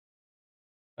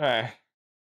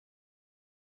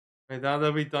 Right, now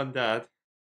that we've done that,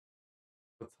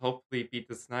 let's hopefully beat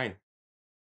this 9.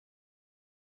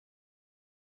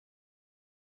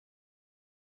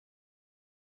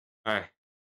 Alright.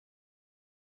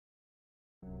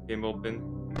 Game open.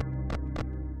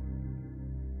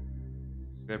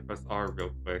 I'm gonna press R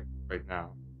real quick right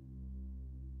now.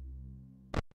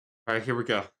 Alright, here we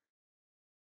go.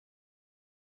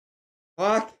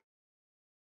 Fuck!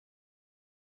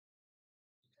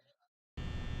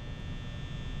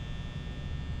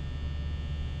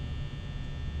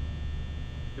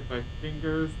 Get my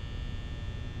fingers.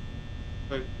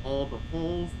 Like all the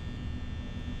holes.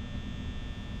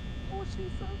 What she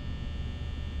said?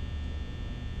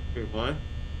 Wait, what?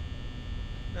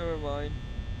 Never mind.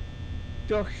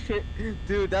 Oh shit,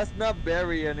 dude, that's not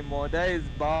Barry anymore. That is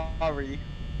Barry.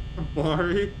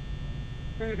 Barry?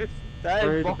 That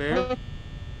Barry is the bear?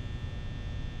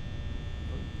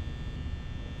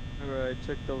 Alright,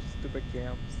 check those stupid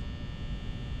camps.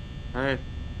 Alright.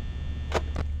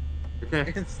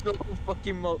 Okay. It's still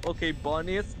fucking okay,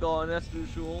 Bonnie is gone as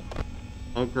usual.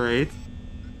 Oh, great.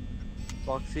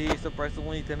 Foxy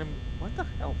surprisingly didn't. What the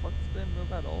hell? Foxy didn't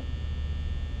move at all.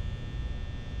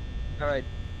 Alright,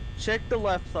 check the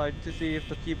left side to see if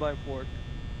the keybinds work.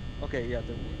 Okay, yeah,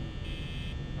 they work.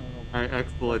 I don't know. Alright,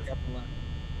 excellent. What happened last-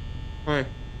 Alright,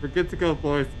 we're good to go,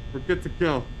 boys. We're good to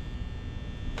go.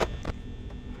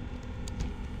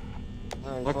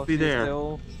 Alright, Foxy Foxy is there.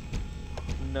 still.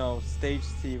 No, stage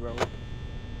 0.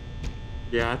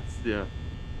 Yeah, yeah.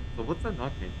 So what's that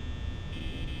knocking?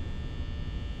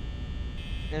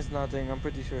 It's nothing. I'm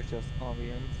pretty sure it's just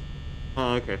ambience.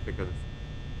 Oh, okay, thank goodness.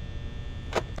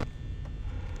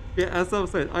 Yeah, as I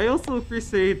was saying, I also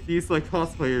appreciate these like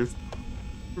cosplayers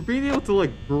for being able to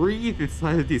like breathe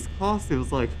inside of these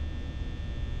costumes. Like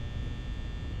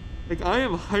I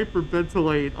am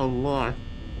hyperventilating a lot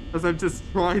as I'm just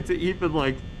trying to even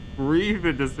like breathe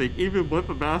in this thing, even with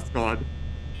a mask on.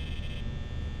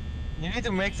 You need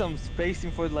to make some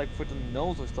spacing for the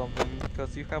nose or something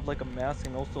because you have like a mask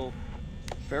and also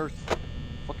first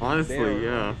fucking Honestly, bear on yeah,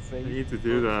 your I face. need to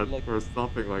do that Like, or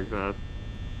something like that.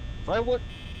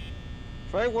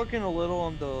 try working a little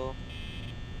on the.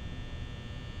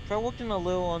 Try working a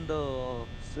little on the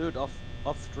suit off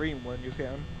stream when you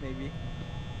can, maybe.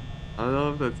 I don't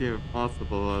know if that's even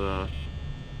possible, but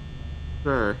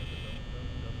sure.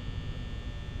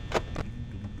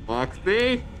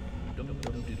 Foxy?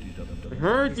 I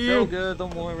heard He's you! still good,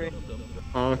 don't worry.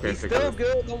 Oh, okay, He's thank still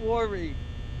goodness. good, don't worry.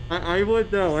 I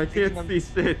would know, I can't see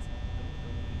shit.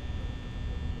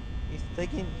 He's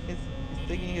taking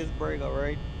his break,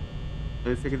 alright? Are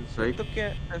you taking this break?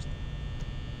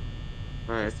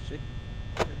 Alright.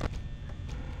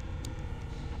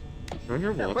 Do I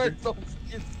hear walking?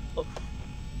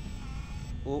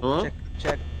 Hello?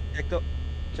 Check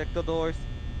the doors.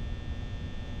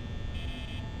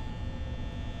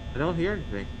 I don't hear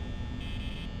anything.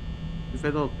 Is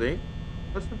that a thing?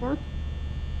 Question mark?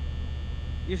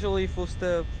 Usually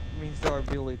footsteps means they are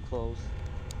really close.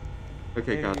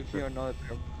 Okay, Maybe gotcha. if you're not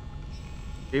there.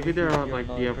 Maybe they're if on you're like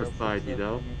not the other there, side, you footsteps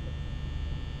know? mean-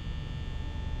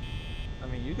 I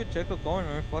mean, you could check a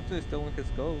corner. Foxy is still in his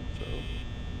code, so.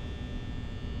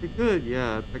 They could,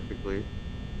 yeah, technically.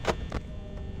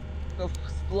 The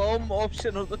slow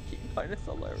motion of the keybind is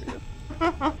hilarious.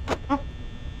 I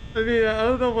mean, I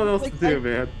don't know what else Like, to do,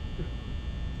 man.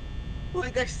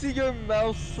 Like, I see your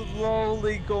mouse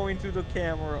slowly going to the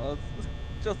camera.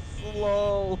 Just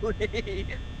slowly.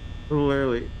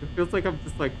 Literally. It feels like I'm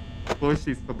just like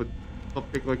pushing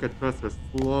something like a dresser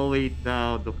slowly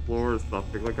down the floor or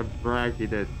something, like I'm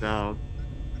dragging it down.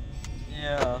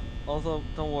 Yeah. Also,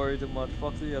 don't worry too much.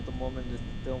 Foxy at the moment is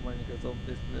still minding his own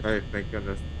business. Alright, thank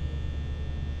goodness.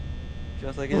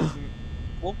 Just I guess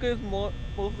focus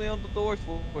mostly on the doors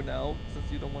for now,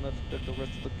 since you don't want to affect the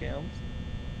rest of the cams.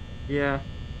 Yeah.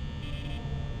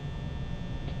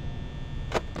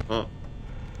 Oh.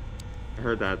 I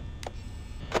heard that.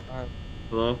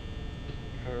 Hello?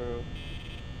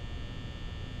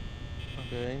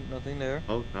 Okay, nothing there.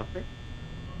 Oh, nothing?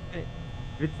 Hey,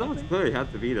 I mean, someone's nothing? clearly has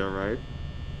to be there, right?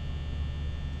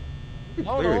 It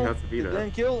Oh clearly no, has to be there.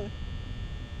 then kill it.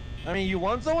 I mean, you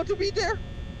want someone to be there?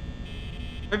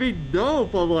 I mean, no,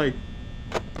 but like,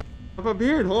 if I'm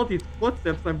hearing all these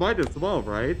footsteps, I might as well,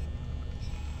 right?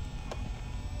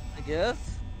 I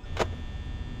guess. At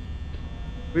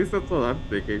least that's what I'm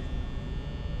thinking.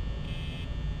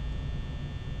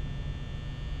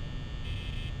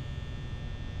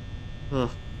 Ugh.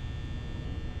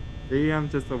 Maybe I'm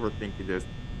just overthinking this.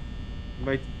 I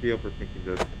might be overthinking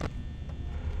this.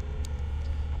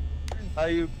 Are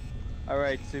you? All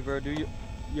right, Super. Do you?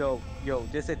 Yo,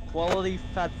 this is quality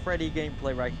Fat Freddy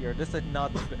gameplay right here. This is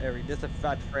not scary. This is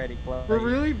Fat Freddy play. We're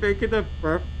really making a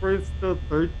preference to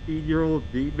 13-year-old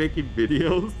me making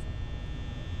videos?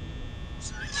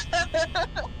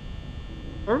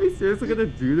 Are we seriously gonna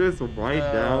do this right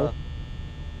now?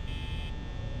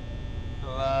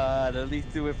 At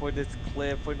least do it for this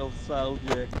clip for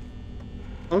nostalgia.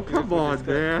 Oh, come on,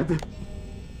 man.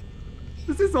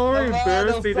 This is already Come on,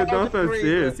 embarrassing enough as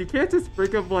nostalgia is. You can't just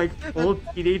bring up, like, old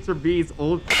teenager me's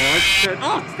old content.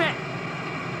 Oh, shit!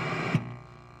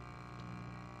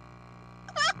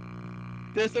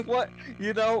 This is what,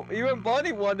 you know, even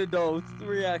Bonnie wanted those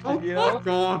reactions, Oh, you know? fuck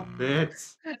off,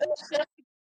 bitch.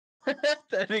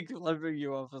 That makes flipping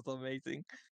you off is amazing.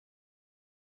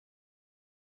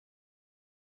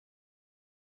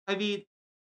 I mean,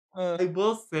 I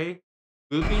will say,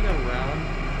 moving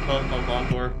around felt a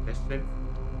lot more efficient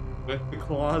with the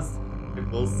claws, I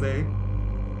will say.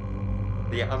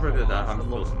 But yeah, other than that, I'm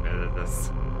still scared of this.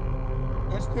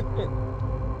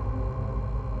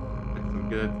 I'm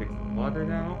gonna take some water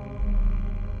now,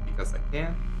 because I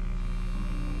can.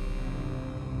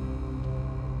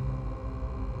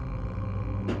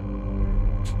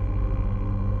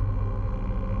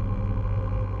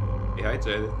 Be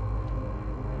hydrated.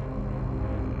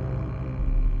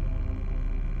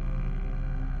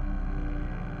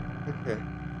 Okay.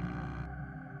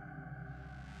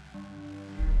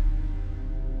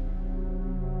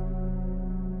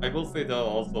 I will say though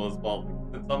also as well,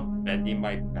 like, since I'm bending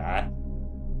my back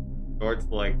in order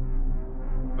to like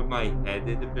put my head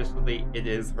in efficiently, it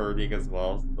is hurting as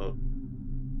well, so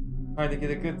trying to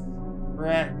get a good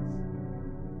stretch.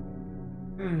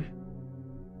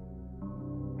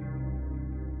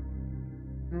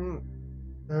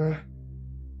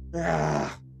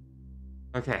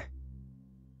 Okay.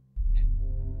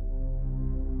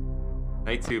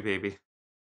 Night 2, baby.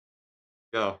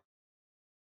 Go.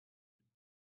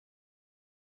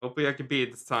 Hopefully I can beat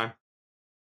it this time.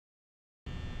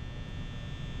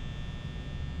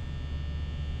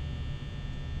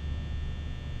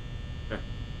 Okay.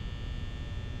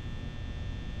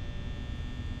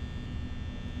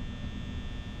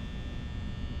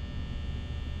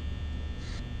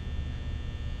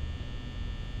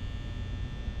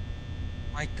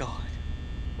 My God.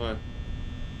 What?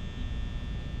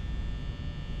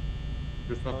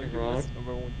 There's nothing wrong?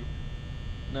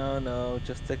 No,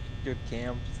 just check your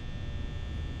camps.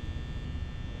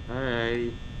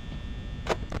 Alright.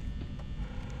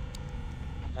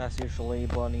 As usually,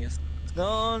 Bonnie is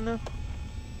gone.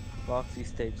 Foxy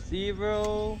stage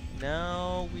 0.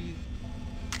 Now we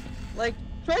like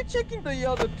try checking the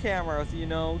other cameras, you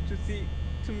know,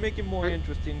 to make it more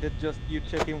interesting than just you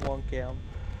checking one cam.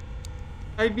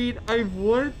 I mean, I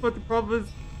would, but the problem is,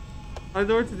 in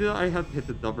order to do that, I have to hit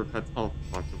the number pets. Oh,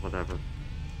 fuck it, whatever.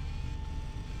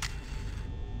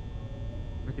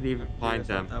 I can even find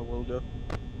them. I will do.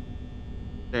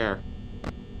 There.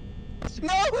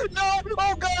 No!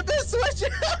 Oh God, this switch!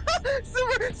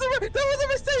 Super, that was a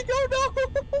mistake! Oh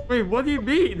no! Wait, what do you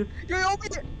mean? Your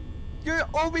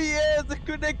OBS is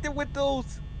connected with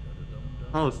those.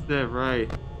 Oh shit,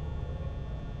 right.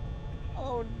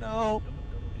 Oh no.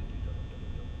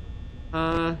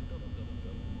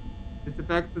 Is it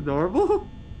back to normal?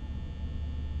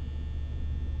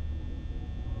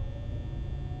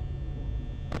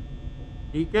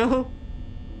 Nico?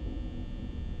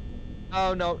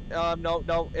 Oh no,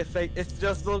 no, it's fake. It's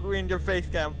just doing your face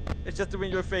cam. It's just doing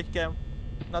your face cam,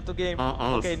 not the game.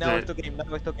 Oh, okay, shit. now it's the game.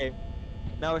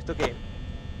 Now it's the game.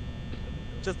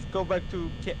 Just go back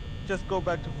to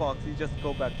Foxy. Just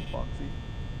go back to Foxy.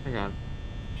 Hang on.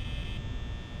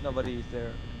 Nobody's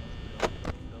there.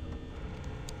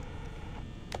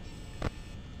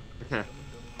 Okay.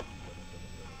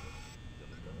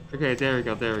 Okay, there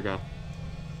we go.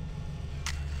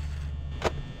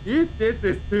 You did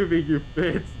this to me, you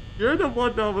bitch! You're the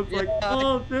one that was like,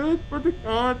 oh, dude, for the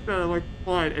content. I'm like,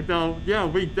 fine. And now, yeah,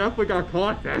 we definitely got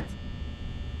content.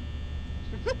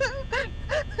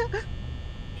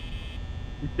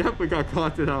 We definitely got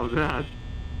content out of that.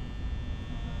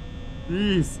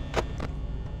 Jeez.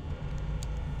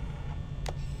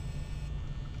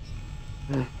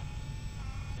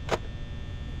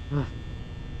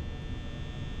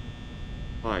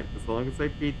 Fine. As long as I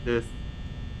beat this,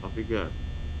 I'll be good.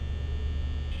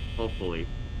 Hopefully.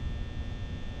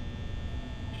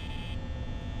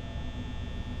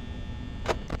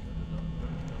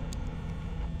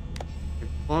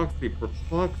 Foxy, for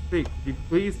fuck's sake, can you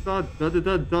please stop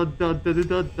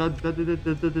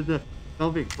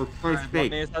something for Christ's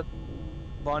sake.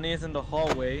 Bonnie is in the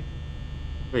hallway.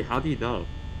 Wait, how do you know?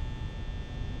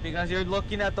 Because you're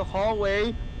looking at the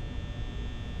hallway.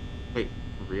 Wait,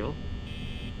 for real?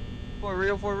 For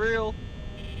real, for real.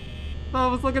 No, I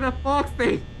was looking at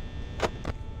Foxy!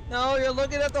 No, you're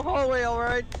looking at the hallway,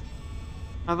 alright?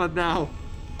 How about now?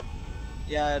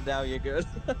 Yeah, now you're good.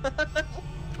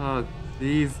 Oh,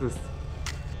 Jesus.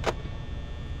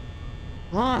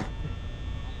 Ah!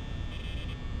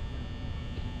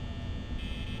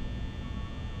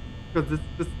 Because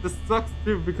this sucks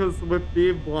too, because with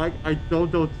being blind, I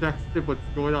don't know jack shit what's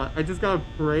going on. I just gotta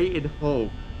pray and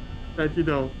hope that, you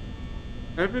know,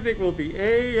 everything will be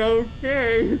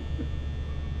A-okay.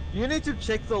 You need to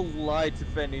check the lights,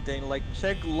 if anything. Like,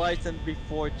 check lights and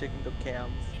before checking the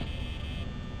cams.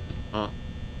 I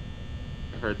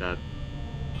heard that.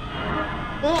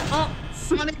 Oh!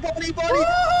 Bunny!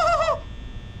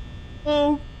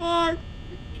 Oh, fuck!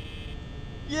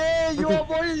 Yeah, you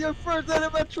avoided your first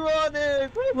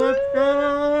animatronic! Let's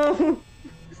go!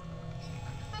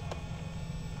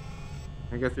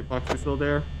 I guess your Foxy's still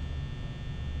there.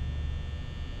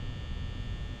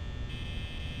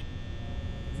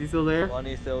 Is he still there?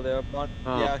 Bunny's still there. Oh,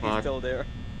 yeah, fuck. he's still there.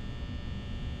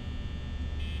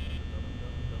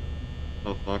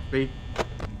 Oh, Foxy.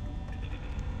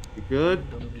 You good?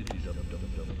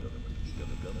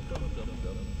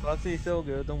 Foxy's still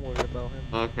good, don't worry about him.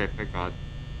 Okay, thank God.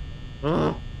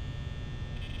 Ugh.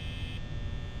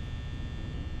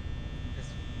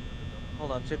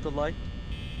 Hold on, check the light.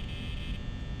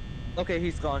 Okay,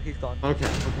 he's gone, Okay,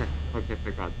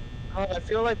 thank God. Oh, I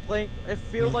feel like playing. It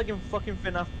feels like in fucking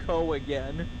FNaF Co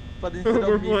again, but instead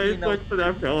We're of me playing being like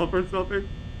FNaF Co-op or something?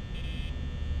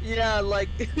 yeah, like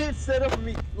instead of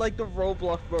me like the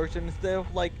Roblox version, instead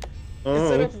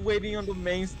of waiting on the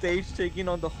main stage, taking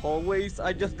on the hallways,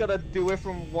 I just gotta do it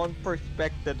from one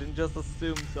perspective and just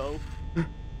assume so.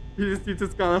 You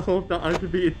just gotta hope that I can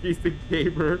be a decent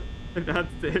gamer, and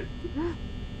that's it.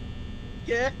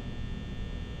 Yeah.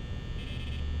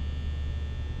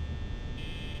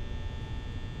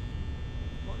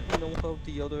 I don't know how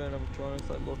the other animatronics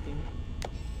are looking.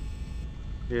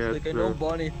 Yeah, Like I know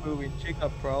Bonnie's moving,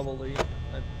 Chica probably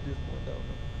at this point. I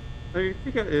don't know. I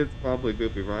think it is probably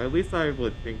moving, right? At least I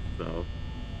would think so.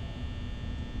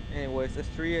 Anyways, it's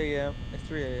 3 a.m. It's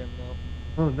 3 a.m.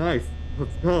 now. Oh, nice.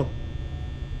 Let's go.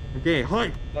 Okay,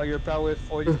 hi. But your power is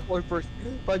 44%.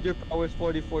 But your power is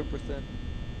 44%.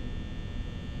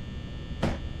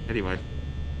 Anyway.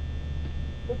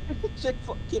 check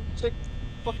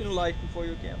fucking life before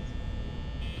your cams.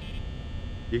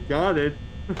 You got it.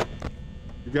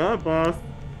 You got it, boss.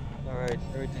 Alright,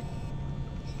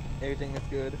 everything is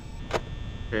good.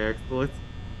 Okay, excellent.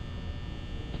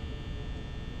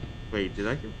 Wait, did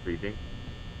I hear breathing?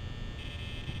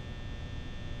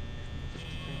 It's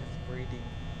breathing.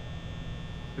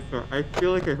 I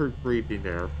feel like I heard breathing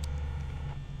there.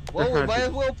 Well, we might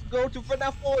as well go to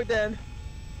FNaF 4 then.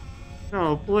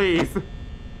 No, please.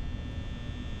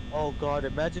 Oh god,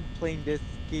 imagine playing this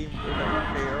game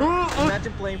without fair. Oh, oh.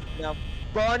 Imagine playing FNaF.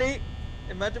 Bonnie!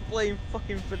 Imagine playing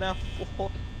fucking FNaF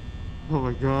 4. Oh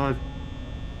my god.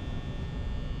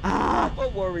 Ah!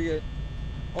 Don't worry.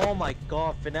 Oh my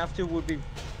god, FNaF 2 would be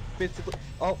physically.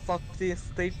 Oh fuck, see,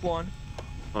 stage 1.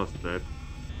 Oh shit.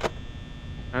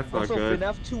 That's not Also, good.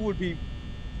 FNaF 2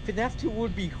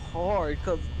 would be hard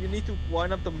because you need to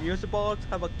wind up the music box,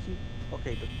 have a key.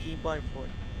 Okay, the keybind for.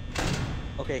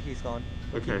 Okay, he's gone.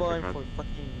 The Okay, keybind thank for God.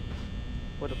 fucking.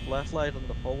 For the flashlight on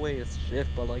the hallway is shit,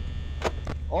 but like.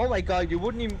 Oh my god, you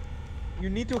wouldn't even. You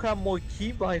need to have more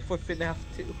keybind for FNaF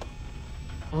 2.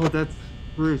 Oh, that's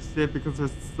true shit because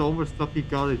there's so much stuff you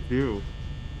gotta do.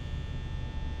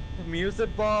 The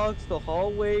music box, the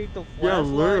hallway, the flashlight, Yeah,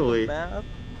 literally. the map.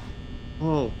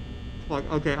 Oh, fuck.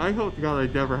 Okay, I hope to God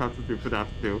I never have to do FNaF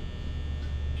 2.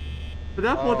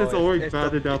 FNaF 1 is already it's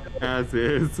bad the enough video. as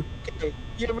is. Okay,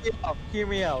 hear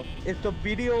me out. If the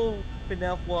video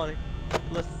FNaF 1,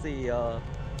 let's see, oh,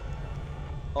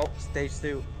 stage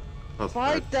 2. Oh, shit.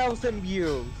 5,000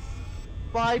 views.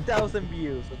 5,000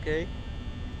 views, okay?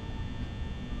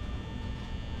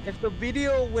 If the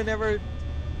video, whenever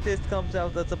this comes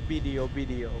out, that's a video.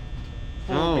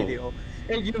 Full No. video.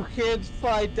 And you hit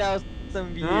 5,000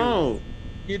 views. No!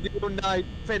 You do not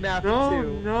FNaF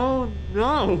 2. No!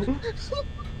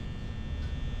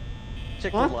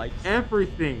 Check the Fuck lights.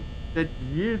 everything that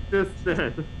you just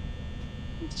said.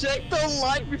 Check the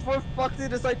light before Foxy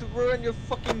decides to ruin your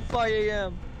fucking 5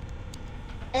 a.m.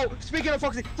 Oh, speaking of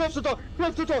Foxy, close the door!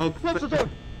 Close the door! Oh, Close the door!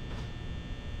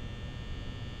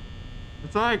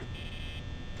 it's like.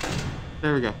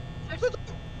 There we go. Check the door!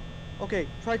 Okay,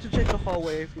 try to check the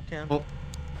hallway if you can. Oh,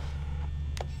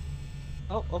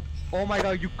 Oh my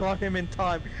god, you got him in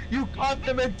time! You got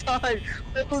him in time!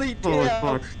 Holy holy damn!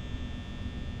 fuck.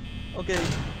 Okay.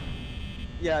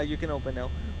 Yeah, you can open now.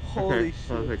 Holy Okay.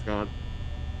 Oh, shit. thank God.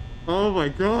 Oh my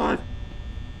God.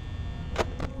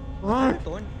 Was there a Fuck.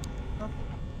 door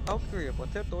out here? Was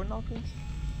there a door knocking?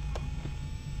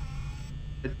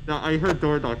 I heard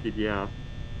door knocking, yeah.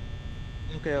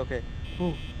 Okay.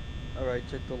 Whew. Alright,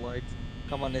 check the lights.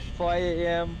 Come on, it's 5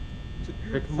 a.m.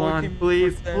 Hey, come on,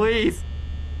 please, 14%. please.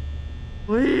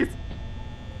 Please.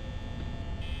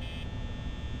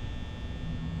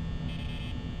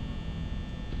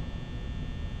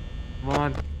 Come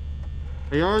on.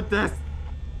 I heard this.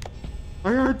 I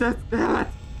heard this. Damn it.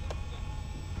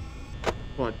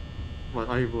 What? What?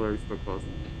 I am literally so close.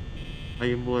 I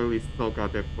am literally so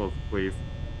goddamn close, please.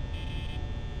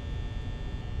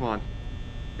 Come on.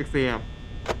 6 a.m.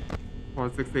 Come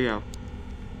on, 6 a.m.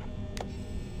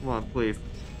 Come on, please.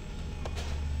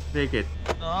 Make it.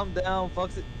 No, I'm down.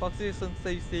 Foxy is on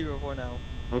safe zero for now.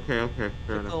 Okay, okay. Fair Check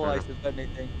the enough, fair lights enough. if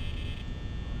anything.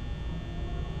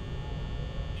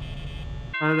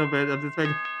 I don't know, man. I'm just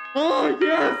making. Oh,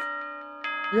 yes!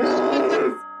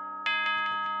 Yes!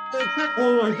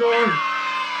 Oh my god!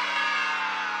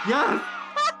 Yes!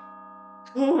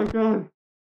 Oh my god!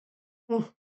 Oh,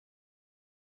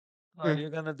 Are okay. you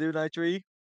gonna do night 3?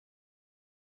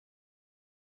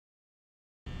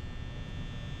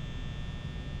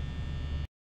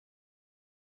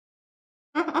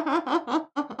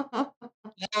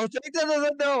 Oh, take that as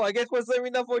a no. I guess we're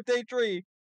saving that for day 3.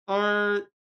 Or,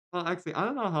 well, actually, I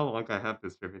don't know how long I have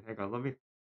been streaming. Hang on, let me.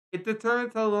 It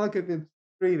determines how long I've been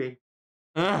streaming.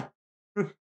 Ah!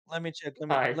 Let me check.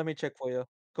 Hi. Let me check for you.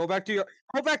 Go back to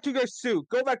your suit.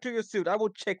 Go back to your suit. I will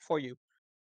check for you.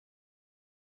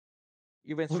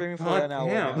 You've been Oh, streaming for god an hour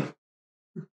now.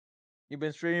 damn. You've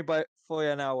been streaming for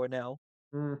an hour now.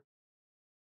 Hmm,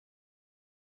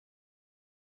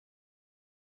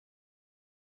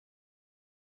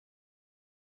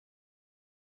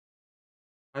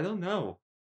 I don't know.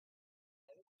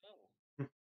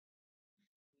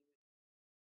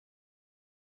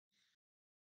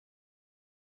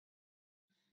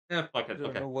 Yeah, fuck I it. don't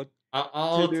Okay. know what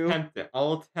I'll to do. attempt it.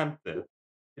 I'll attempt it.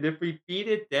 And if we beat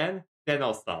it, then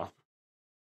I'll stop.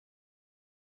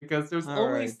 Because there's All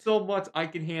only right. so much I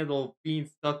can handle being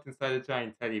stuck inside a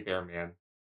giant teddy bear, man.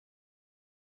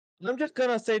 I'm just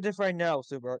gonna say this right now,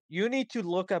 Super. You need to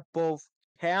look at both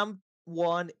Cam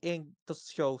 1 and the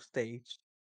show stage.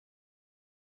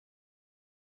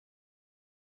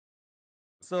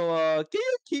 So, get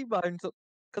your keybinds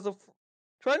because of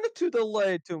try not to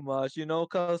delay too much,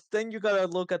 because then you gotta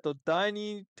look at the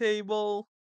dining table,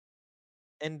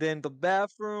 and then the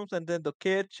bathrooms, and then the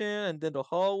kitchen, and then the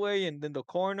hallway, and then the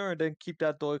corner, and then keep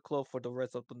that door closed for the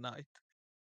rest of the night.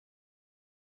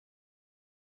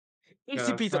 And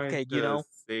Easy I'm piece of trying to cake.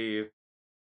 save.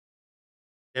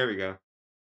 There we go.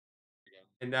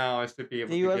 And now I should be able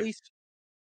Can to you at get. least?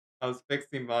 I was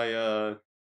fixing my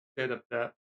state of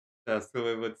that so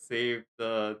it would save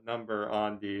the number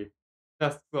on the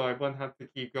test, so I wouldn't have to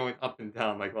keep going up and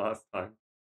down like last time.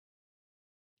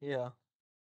 Yeah.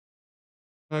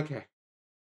 Okay.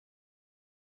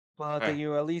 But Alright.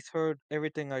 you at least heard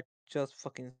everything I just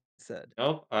fucking said.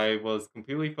 Nope. I was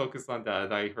completely focused on that,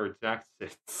 and I heard jack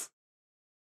shits.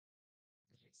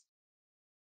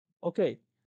 Okay.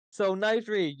 So night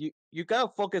 3, you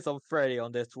gotta focus on Freddy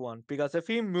on this one because if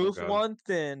he Oh moves god. once,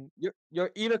 then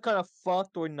you're either kind of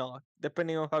fucked or not,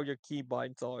 depending on how your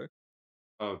keybinds are.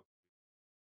 Oh.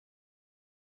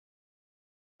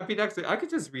 I mean, actually, I could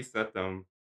just reset them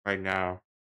right now.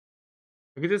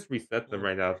 I could just reset them Mm.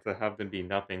 right now to have them be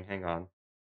nothing. Hang on.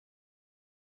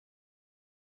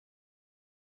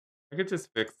 I could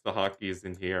just fix the hotkeys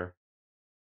in here.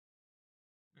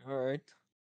 All right.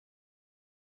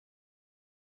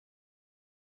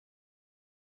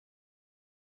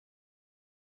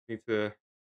 Need to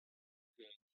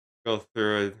go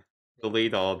through and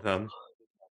delete all of them,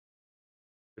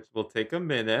 which will take a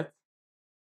minute.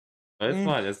 But it's Mm.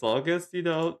 fine. As long as,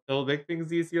 it'll make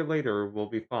things easier later, we'll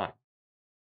be fine.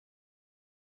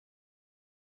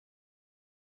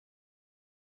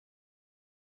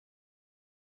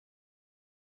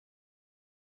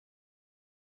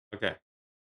 Okay.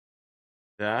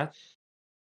 That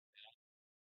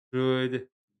should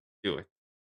do it.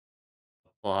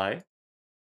 Apply.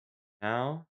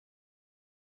 Now,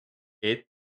 it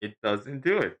It doesn't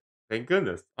do it. Thank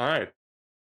goodness. Alright.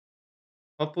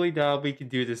 Hopefully now we can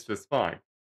do this just fine.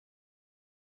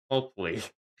 Hopefully.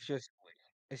 Is your,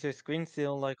 is your screen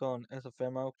still like on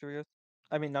SFM curious?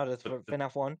 I mean, not as for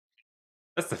FNaF 1.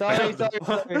 That's the Sorry. fail.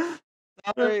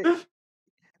 I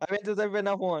meant to say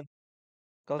FNaF 1.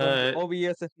 Because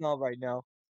OBS is not right now.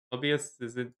 OBS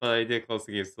isn't, but I did close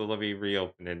the game, so let me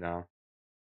reopen it now.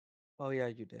 Oh, yeah,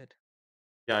 you did.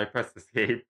 Yeah, I pressed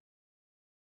escape.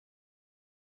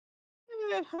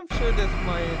 Yeah, I'm sure this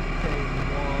might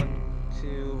take 1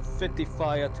 to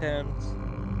 55 attempts.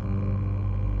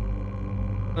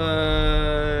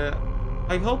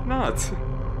 I hope not.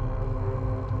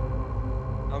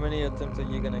 How many attempts are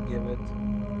you gonna give it?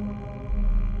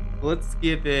 Let's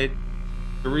give it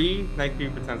 3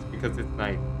 93% because it's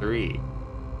night 3.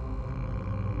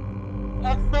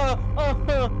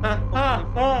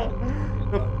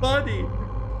 Funny.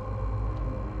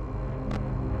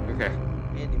 Okay.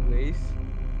 Anyways,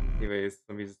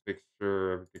 let me just make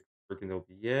sure everything's working over.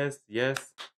 Yes.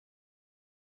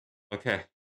 Okay.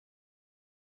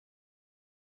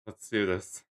 Let's do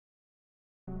this.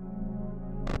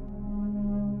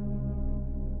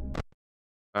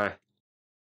 Alright.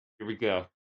 Here we go.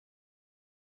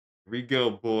 Here we go,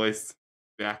 boys.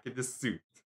 Back in the suit.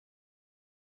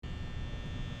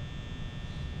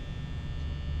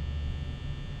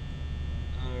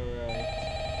 Alright.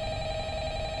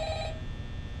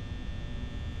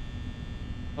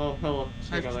 Oh, hello.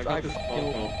 Hang on, I got this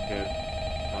phone call again.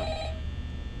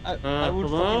 I would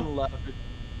hello? fucking love it.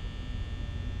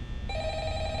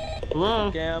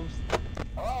 Hello? Gams.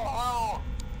 Hello.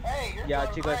 Hey, you're Yeah,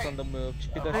 doing Chica's great. on the move.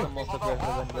 Chica's the most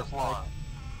aggressive in this night.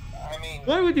 I mean,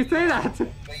 Why would you say that? they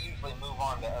usually move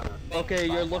on to other things. Okay,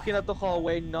 you're looking at the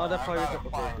hallway, not at I'm Pirates not of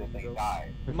implying that they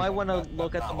died. You might want to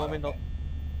look at the moment.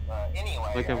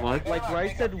 Anyway, Like at what? Like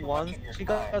Rai said once,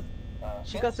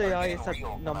 Chica's AI is at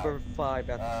number 5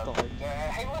 at the start.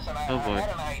 Hey, listen, Oh, I boy. had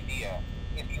an idea.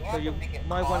 If you So you happen to get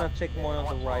might caught want to check more on and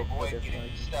the want right to for avoid this getting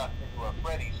night. stuck into a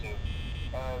Freddy suit,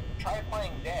 try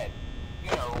playing dead.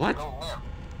 You know, What? go limp.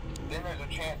 Then there's a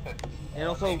chance that. And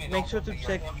also, maybe make sure they'll to put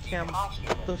check your empty cam costume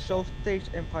in. the show stage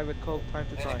and pirate code time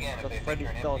to Then time, again, if because they Freddy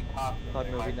think you're thought an empty costume, thought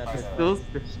they moving might at try this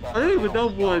to- time. I don't even know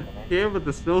what game of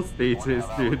the still stage is,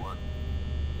 dude.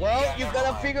 Well, Yeah, you never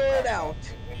gotta mind. figure it out.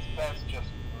 It's best just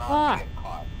not Ah. to get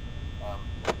caught.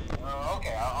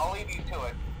 Okay, I'll leave you to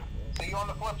it. See you on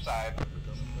the flip side.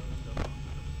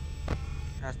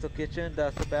 That's the kitchen,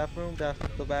 that's the bathroom, that's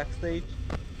the backstage,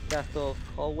 that's the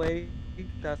hallway,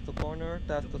 that's the corner,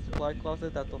 that's the supply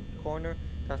closet, that's the corner,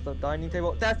 that's the dining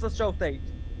table, that's the show stage.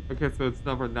 Okay, so it's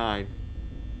number 9.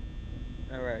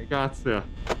 Alright. Gotcha.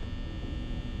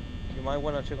 You might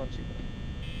wanna check on Chico.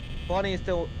 Bonnie is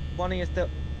still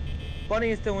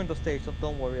in the stage, so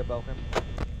don't worry about him.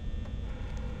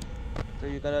 So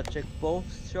you gotta check both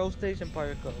show stage and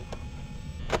pirate code.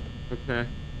 Okay. Okay,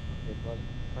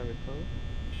 pirate code.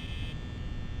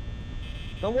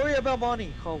 Don't worry about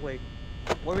Bonnie, hallway.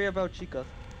 Worry about Chica.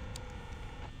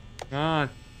 God.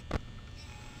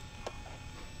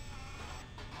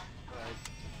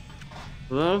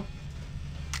 Hello?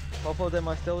 Both of them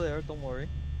are still there, don't worry.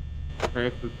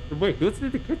 Alright, wait, who's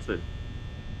in the kitchen?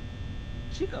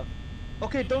 Chica.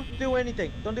 Okay, don't do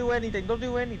anything. Don't do anything. Don't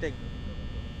do anything.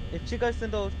 If Chica's in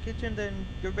the kitchen, then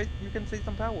you can see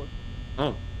some power.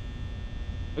 Oh.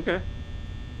 Okay.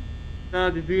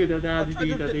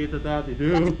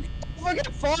 Da-di-do-da-da-di-do-da-di-da-da-di-do. Forget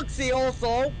Foxy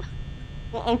also.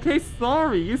 Well, okay,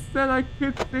 sorry. You said I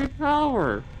could see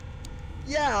power.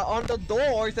 Yeah, on the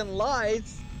doors and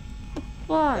lights.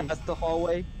 Why? That's the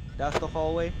hallway. That's the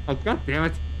hallway. Oh, god damn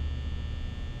it.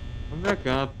 I'm back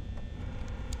up.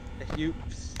 If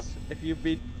you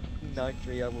beat Night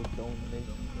 3, I will donate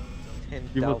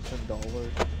 $10,000.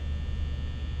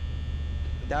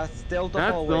 That's still the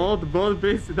That's hallway. all the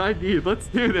motivation I need. Let's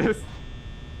do this.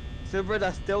 Super,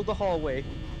 that's still the hallway.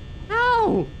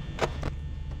 No!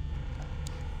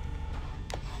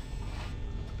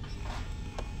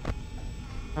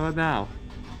 How about now?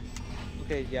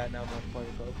 Okay, yeah, now that's part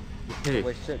of it. Okay.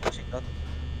 Wait, shit, Chica.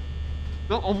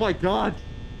 No, oh my god!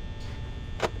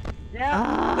 Yeah.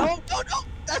 Ah! No,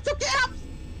 that's okay.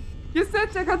 You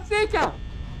said check on Chica!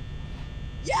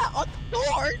 Yeah, on the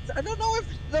doors. I don't know if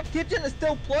the kitchen is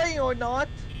still playing or not.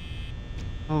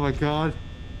 Oh my god.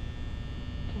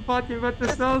 I'm talking about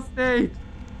the show stage!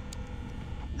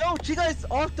 No, Chica is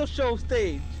off the show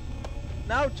stage.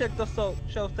 Now check the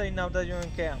show stage now that you're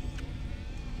in camp.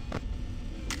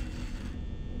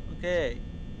 Okay.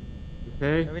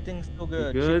 Okay. Everything's still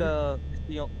good. Good?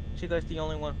 Chica is the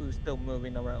only one who's still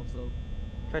moving around, so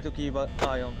try to keep an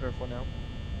eye on her for now.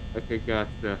 Okay,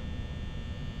 gotcha.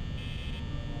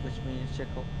 Which means check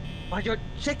out. Oh, you're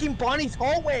checking Bonnie's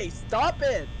hallway! Stop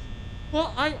it!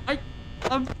 Well,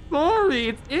 I'm sorry.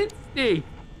 It's instinct.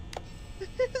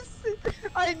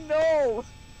 I know!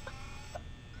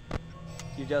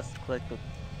 You just clicked the...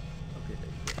 Okay, there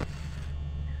you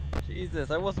go.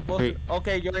 Jesus, I was supposed Wait. to...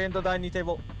 Okay, you're in the dining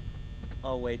table.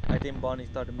 Oh wait, I think Bonnie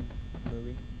started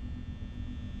moving.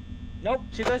 Nope,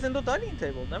 she goes in the dining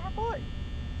table. Never mind.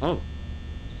 Oh.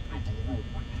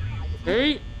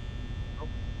 Hey.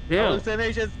 Yeah.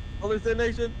 Hallucinations!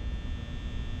 Hallucination!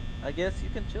 I guess you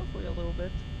can chill for a little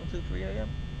bit until 3 a.m.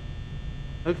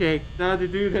 Okay. Now to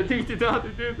do the thing to do,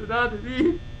 now to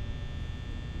do.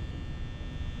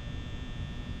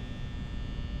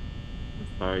 I'm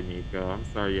sorry, Nico. I'm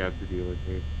sorry you have to deal with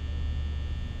me.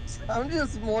 I'm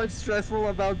just more stressful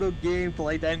about the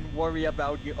gameplay than worry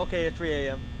about you. Okay, at 3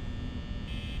 a.m.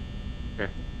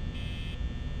 Okay.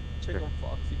 Check on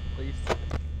Foxy, please.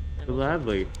 And also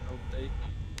Gladly. update.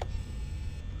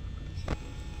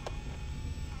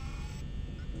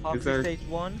 Is Foxy there... stage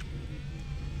 1.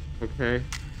 Okay.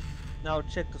 Now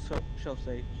check the show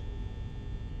stage.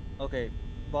 Okay,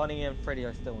 Bonnie and Freddy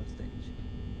are still on stage.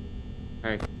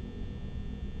 Alright.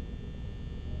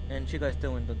 And Chica is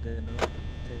still in the dinner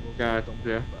table. Gotcha. Don't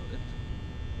worry about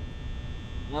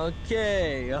it.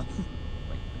 Okay. Oh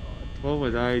my god. What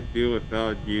would I do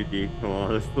without you, Nico,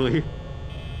 honestly?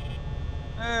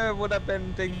 It would have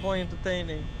been more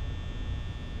entertaining.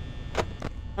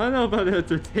 I don't know about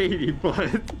entertaining, but...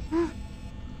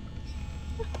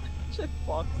 Check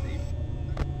Foxy.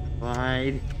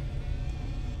 Fine.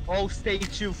 Oh, stay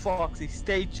tuned, Foxy.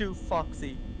 Stay tuned,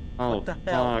 Foxy. Oh, What the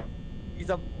hell?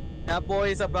 fuck. That boy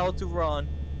is about to run.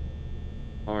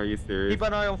 Oh, are you serious? Keep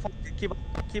an eye on Foxy.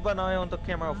 Keep an eye on the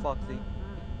camera, Foxy.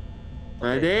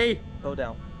 Ready? Go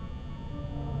down.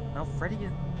 Now Freddy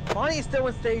is... Bonnie is still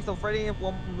on stage, so Freddy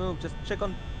won't move. Just check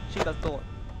on Chica's door.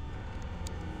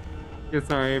 Yeah,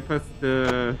 sorry, I pressed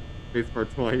the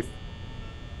spacebar twice.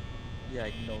 Yeah,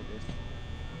 I noticed.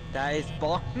 That is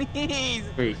Bonnie's!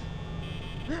 Wait.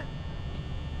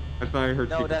 I thought I heard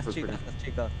No, Chica that's for a Chica. second. That's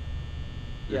Chica.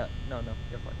 Yeah, no,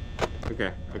 you're fine.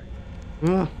 Okay, okay.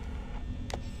 Ugh.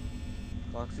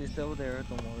 Foxy's still there,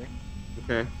 don't worry.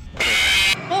 Okay. Okay.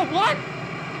 Oh, what?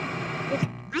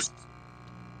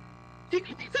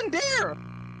 Chica's in there!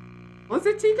 Was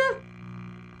it Chica?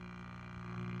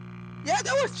 Yeah,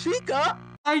 that was Chica!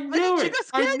 I knew it! Chica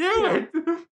I scared knew you!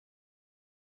 it!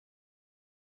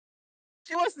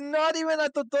 She was not even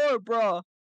at the door, bro!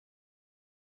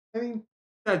 I mean,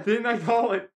 yeah, didn't I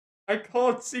call it? I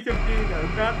called Chica being there,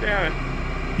 not there.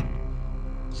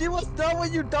 She was done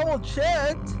when you double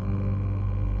checked!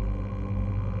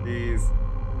 Jeez.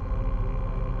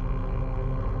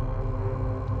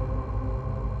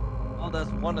 Oh,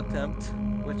 that's one attempt.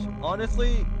 Which,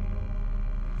 honestly,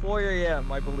 4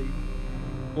 a.m., I believe.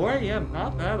 4 a.m.,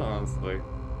 not bad, honestly.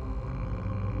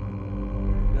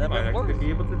 That Might actually works. be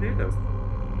able to do this.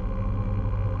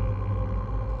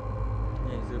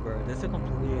 Hey, Zuber, this is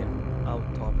completely out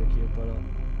topic here, but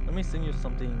let me send you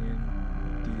something in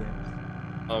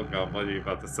DMs. Oh god, what are you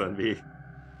about to send me?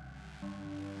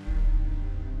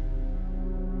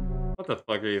 What the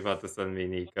fuck are you about to send me,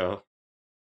 Nico?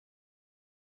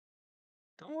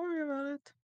 Don't worry about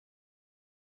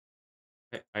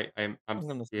it. I'm I'm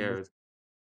gonna send scared. this.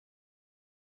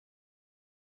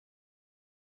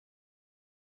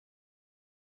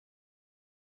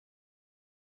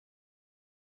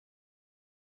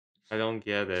 I don't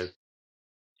get it.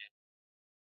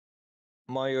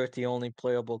 Mario is the only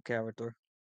playable character.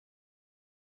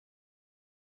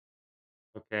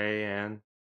 Okay, and...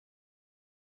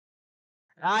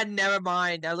 Ah, never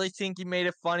mind. At least think he made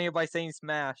it funnier by saying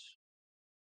Smash.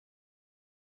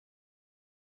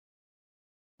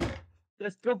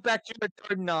 Let's go back to your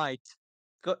third night.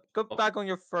 Go Oh. back on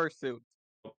your fursuit.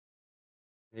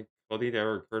 What did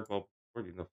ever occurred while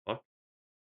recording? The fuck?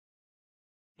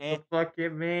 Eh. The fuck it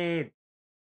mean?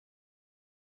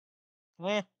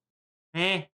 Eh.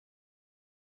 Eh?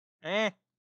 Eh.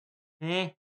 Eh?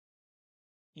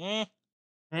 Eh.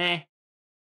 Eh?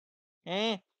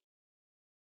 Eh.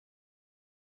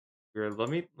 Here, let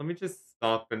me just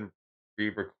stop and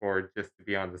re-record just to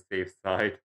be on the safe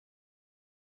side.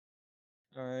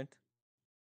 Alright.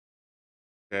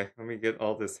 Okay, let me get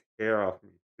all this hair off me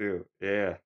too.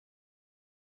 Yeah.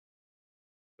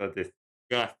 So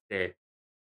disgusting.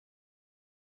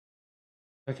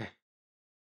 Okay.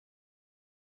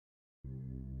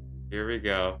 Here we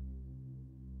go.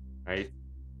 Nice.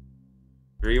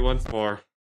 3 once more.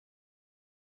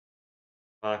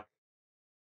 Fuck.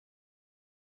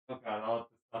 Oh god, all the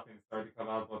stuffing starting to come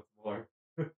out once more.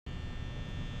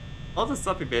 All the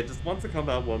stuffing, man, just wants to come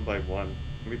out one by one.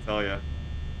 Let me tell ya.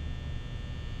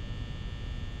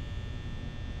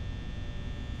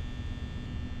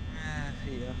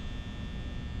 Yeah.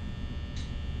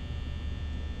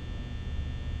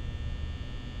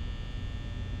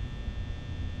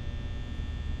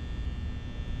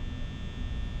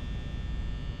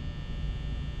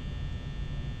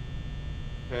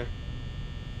 Okay.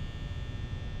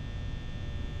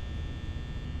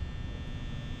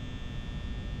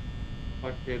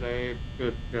 Okay, they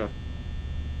good. Go.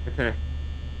 Okay.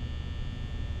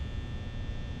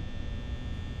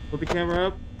 Put the camera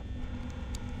up.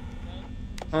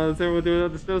 Is everyone doing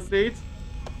on the snow stage?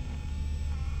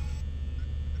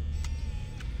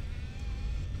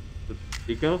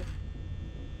 Nico?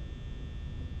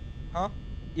 Huh?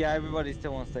 Yeah, everybody's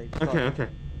still on stage. Okay, Sorry. okay.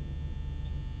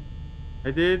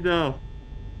 I didn't know.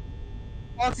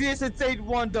 Foxy is in stage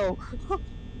 1 though.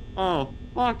 Oh,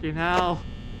 fucking hell.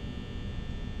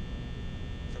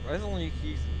 Surprisingly,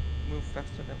 he's moved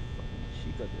faster than fucking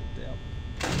Chica did. Damn.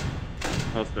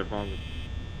 I'll start wrong.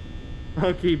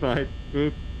 Okay, bye.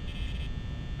 Oops.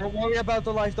 Don't worry about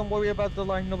the life. Don't worry about the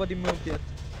line. Nobody moved yet.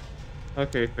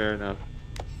 Okay, fair enough.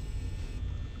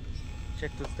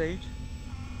 Check the stage.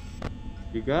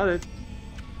 You got it.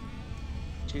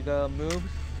 Chica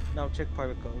moves. Now check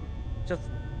private code. Just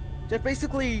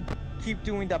basically keep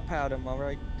doing that pattern,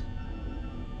 alright?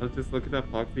 Let's just look at that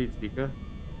Foxy and Chica.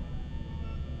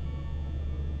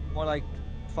 More like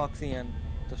Foxy and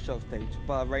the show stage.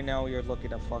 But right now you're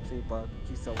looking at Foxy, but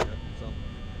he's so good. So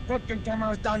fucking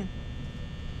camera's done.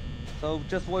 So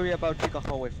just worry about Chica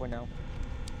hallway for now.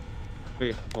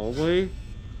 Wait, hallway?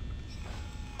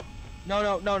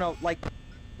 No. Like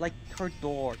her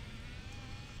door.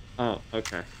 Oh,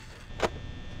 okay.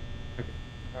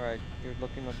 Alright, you're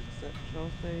looking at the show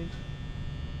stage.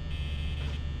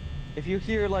 If you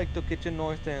hear like the kitchen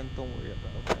noise, then don't worry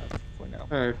about that for now.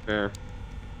 Alright, fair.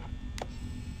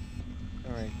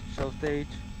 Alright, show stage.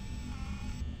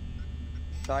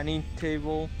 Dining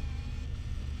table.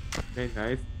 Okay,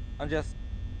 nice.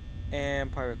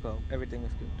 And pirate code. Everything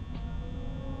is good.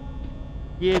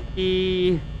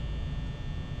 Yippee!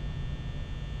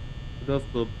 That's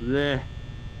the bleh.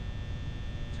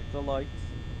 Check the lights.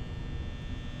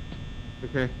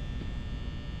 Okay.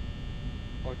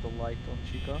 Or the light on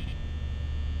Chica.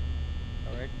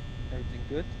 Alright, everything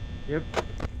good. Yep.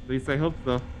 At least I hope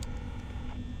so.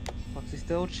 Foxy's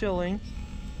still chilling.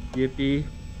 Yippee.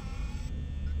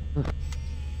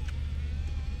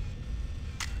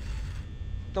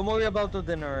 Don't worry about the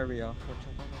dinner area. Which I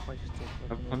don't know if I just did.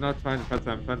 I'm not trying to press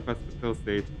that, I'm trying to press the kill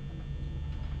stage.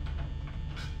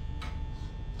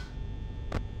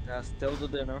 That's still the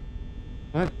dinner.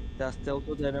 What? That's still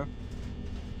the dinner.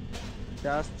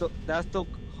 That's the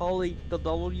Holly, the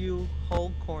W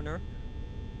whole corner.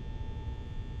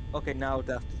 Okay, now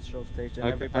that's the show stage and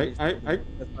everybody's I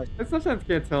sometimes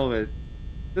can't tell it.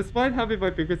 Despite having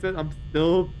my finger set, I'm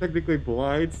still technically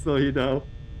blind, so you know.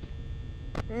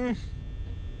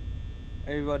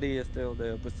 Everybody is still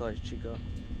there besides Chica.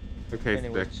 Okay,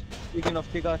 Anyway, Stick. speaking of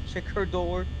Chica, check her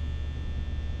door.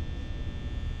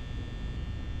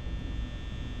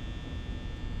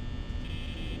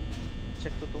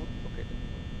 Check the door. Okay.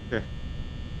 Okay.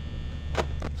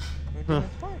 Everything is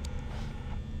fine.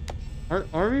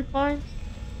 Are we fine?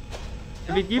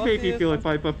 I mean, you make me feel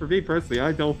fine, but for me personally,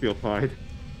 I don't feel fine.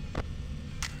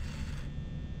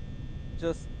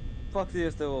 Just Foxy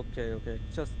is still okay.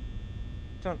 Just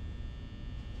don't.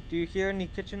 Do you hear any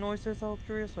kitchen noises out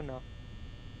curious or no?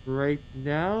 Right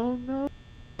now, no?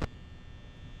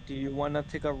 Do you wanna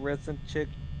take a rest and check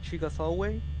Chica's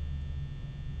hallway?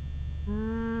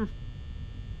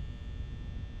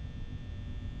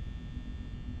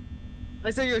 I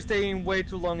say you're staying way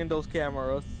too long in those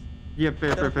cameras. Yeah,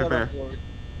 fair.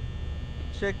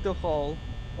 Check the hall.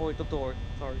 Oh wait, the door.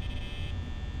 Sorry.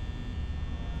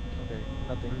 Okay,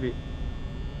 nothing.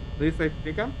 At least I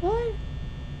think I'm fine.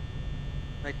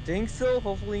 I think so.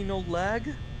 Hopefully no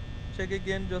lag. Check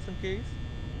again just in case.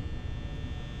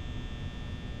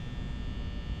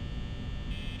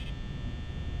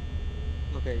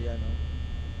 Okay, yeah, no.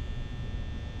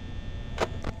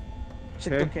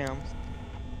 Check the cams.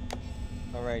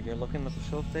 Alright, you're looking at the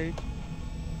show stage.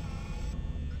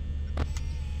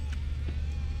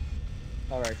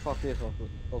 Alright, fuck this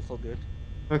also good.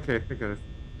 Okay, think of this.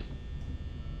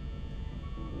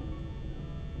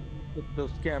 Put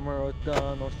those cameras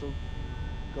done or so.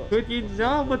 Could you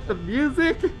not with the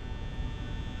music?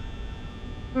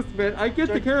 Listen, man, I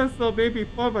get the carousel may be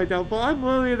fun right now, but I'm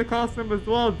literally in the costume as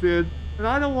well, dude. And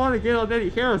I don't want to get on any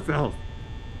carousels.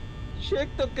 Check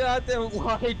the goddamn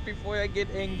light before I get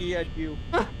angry at you.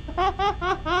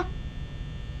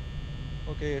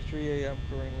 Okay, it's 3 a.m.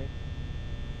 currently.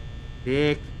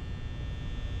 Dick.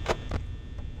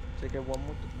 Check it one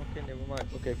more. Okay, never mind.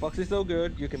 Okay, Fox is still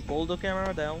good. You can pull the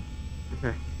camera down.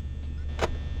 Okay. Check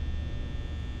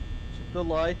the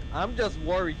light. I'm just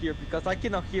worried here because I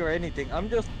cannot hear anything. I'm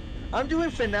doing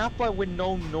FNaF but with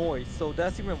no noise, so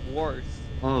that's even worse.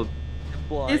 Oh, than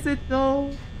blind. is it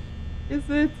though? Is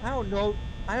it? I don't know.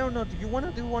 I don't know. Do you want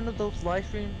to do one of those live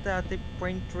streams that they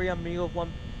bring three amigos,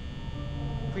 one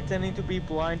pretending to be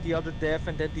blind, the other deaf,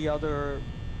 and then the other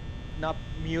not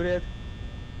muted?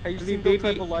 Have you I mean, seen those type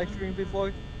baby. of live streams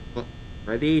before? Well,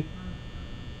 Freddy.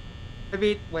 I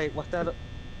mean, Wait, what's that?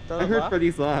 I heard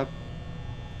Freddy's laugh.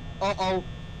 Uh-oh.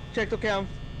 Check the cams.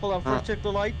 Hold on, first check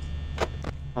the lights.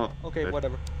 Oh. Okay, good.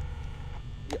 whatever.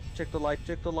 Yeah, check the light,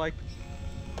 check the light.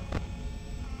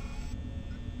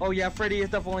 Oh yeah, Freddy is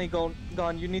definitely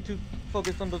gone. You need to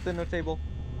focus on the dinner table.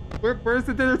 Where's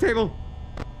the dinner table?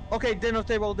 Okay, dinner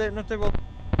table, dinner table.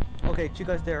 Okay,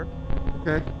 Chica's there.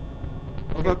 Okay.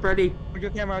 What about Freddy? Put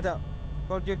your camera down.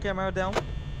 Put your camera down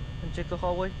and check the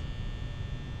hallway.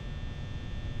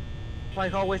 By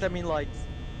hallways, I mean lights.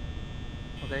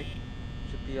 Okay.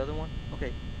 Check the other one.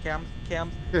 Okay. Cams.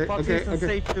 Okay, Foxy isn't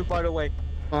safe too, by the way.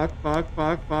 Fuck.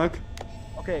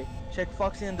 Okay. Check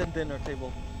Foxy and then dinner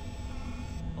table.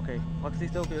 Okay. Foxy's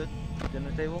still good.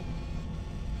 Dinner table.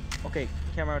 Okay.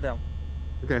 Camera down.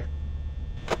 Okay.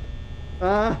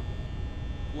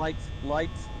 Lights.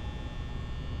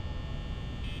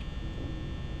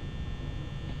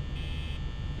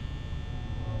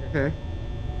 Okay.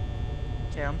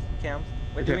 Cams.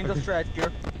 We're doing the stretch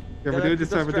here. Yeah, we're doing this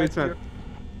time. We're doing this time.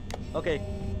 Okay.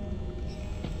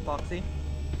 Foxy.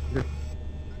 Okay.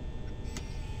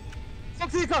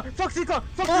 Foxy car!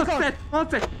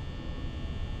 Hold it.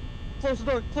 Close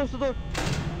the door.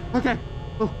 Okay.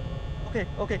 Oh.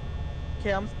 Okay.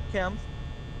 Cams.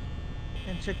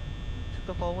 And check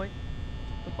the hallway.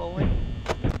 Oh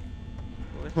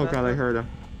god, I heard him.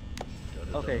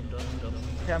 Okay.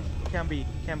 Can be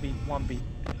 1B.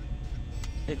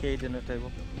 AKA dinner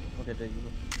table. Okay, there you go.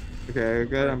 Okay,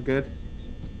 good, I'm good.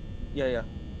 Yeah.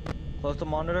 Close the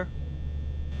monitor.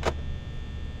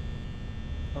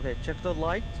 Okay, check the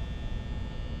light.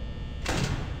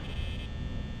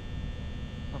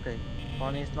 Okay,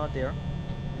 Bonnie is not there.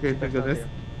 Okay, thank goodness.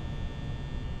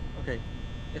 Okay,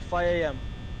 it's 5 a.m.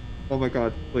 Oh my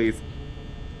god, please.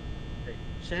 Okay,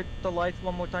 check the lights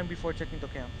one more time before checking the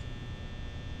cams.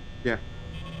 Yeah.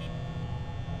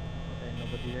 Okay,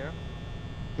 nobody there.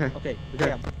 Okay.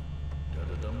 Cam.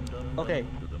 Okay,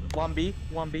 1B.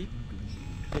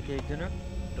 Okay, dinner.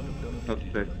 Oh,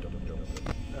 good.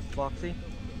 That's Foxy.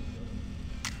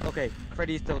 Okay,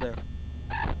 Freddy's still there.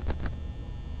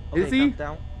 Okay, Is he?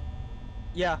 Down.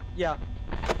 Yeah.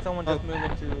 Someone just moved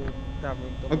into that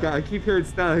room. Okay, I keep hearing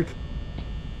static.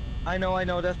 I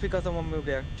know. That's because someone moved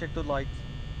there. Check the lights.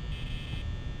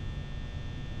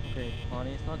 Okay,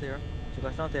 Bonnie's not there.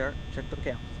 Chica's not there. Check the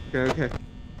cams. Okay.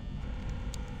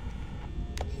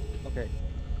 Okay.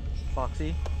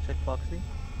 Foxy. Check Foxy.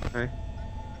 Okay.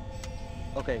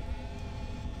 Okay.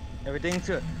 Everything's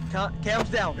good. Cams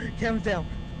down.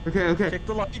 Okay. Check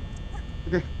the lights.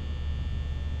 Okay.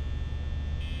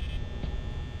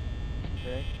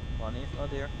 Okay. Bonnie's not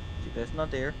there. Chica's not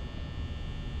there.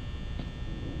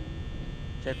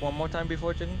 Check one more time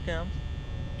before checking cams.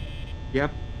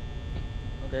 Yep.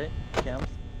 Okay. Cams.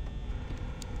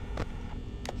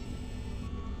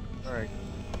 Alright.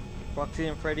 Foxy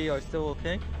and Freddy are still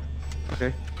okay.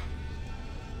 Okay.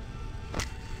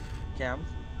 Cams.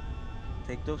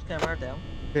 Take those cameras down.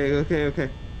 Okay.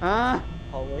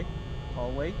 Hallway.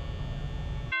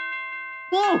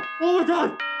 Whoa! Oh my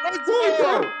god! Let's Holy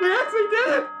go! crap! We actually did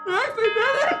it!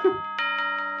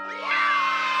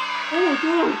 Oh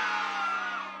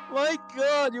My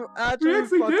god, you my god! We actually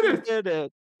actually fucking did it! did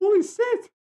it! Holy shit!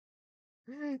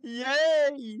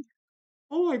 Yay!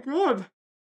 Oh my god!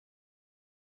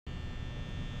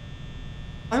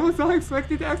 I was not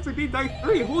expecting to actually be night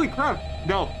 3! Holy crap!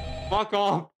 No! Fuck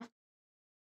off!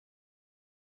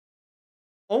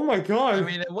 Oh my god! I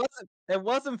mean, it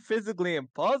wasn't physically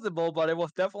impossible, but it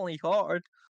was definitely hard.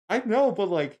 I know, but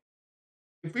like,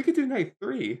 if we could do night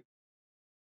 3...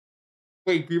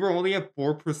 Wait, we were only at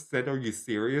 4%, are you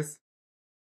serious?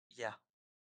 Yeah.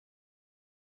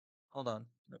 Hold on.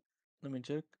 Let me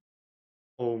check.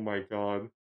 Oh my god.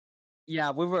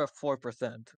 Yeah, we were at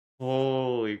 4%.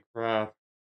 Holy crap.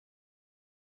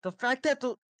 The fact that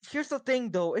here's the thing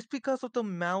though, it's because of the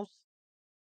mouse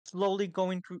slowly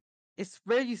going through. It's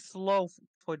very slow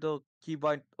for the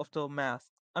keyboard of the mask.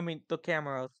 I mean, the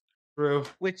cameras, True.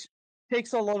 which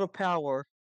takes a lot of power.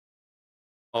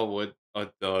 Oh, it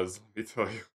does, let me tell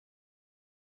you.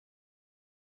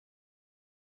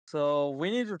 So we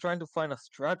need to try to find a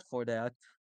strat for that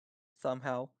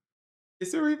somehow.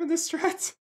 Is there even a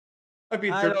strat? I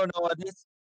mean, I don't know. At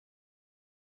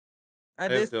I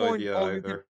have this no point, idea all you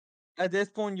can either. at this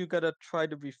point you gotta try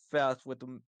to be fast with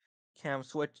the cam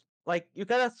switch. Like you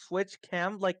gotta switch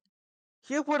cam. Like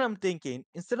here's what I'm thinking.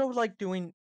 Instead of like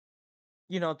doing,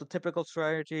 the typical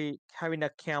strategy, having a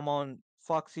cam on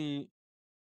Foxy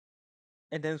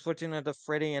and then switching it to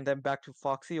Freddy and then back to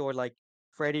Foxy, or like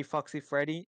Freddy, Foxy,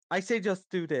 Freddy. I say just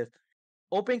do this.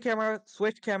 Open camera,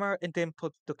 switch camera, and then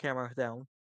put the camera down.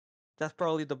 That's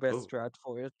probably the best Oh, strat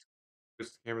for it.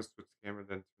 switch the camera,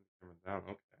 then turn the camera down.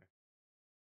 Okay.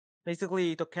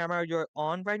 Basically, the camera you're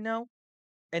on right now,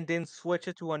 and then switch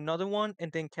it to another one,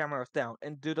 and then camera down,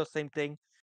 and do the same thing.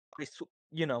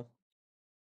 You know,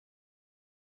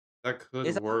 That could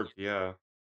it's a work, yeah.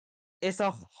 it's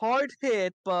a hard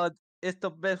hit, but it's the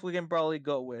best we can probably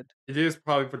go with. It is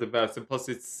probably for the best, and plus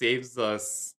it saves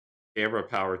us camera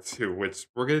power too, which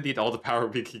we're gonna need all the power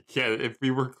we can get if we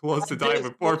were close to At dying this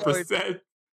with point, 4%.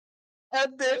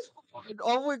 at this point,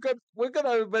 all we're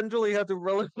gonna eventually have to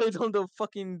relocate on the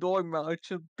fucking dogma. It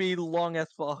should be long as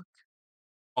fuck.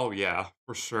 Oh yeah,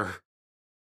 for sure.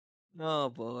 Oh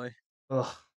boy.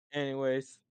 Ugh.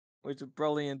 Anyways, we should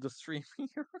probably end the stream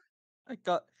here. I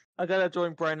got I gotta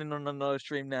join Brandon on another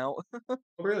stream now. Oh,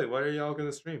 really? What are y'all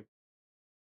gonna stream?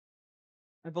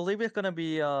 I believe it's gonna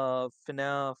be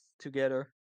FNaF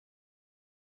together.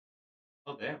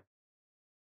 Oh damn.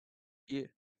 Yeah.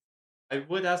 I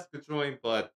would ask to join,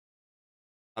 but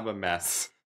I'm a mess.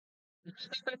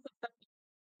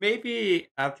 Maybe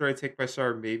after I take my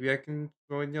shower, maybe I can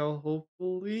join y'all,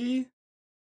 hopefully.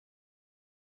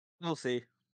 We'll see.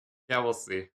 Yeah, we'll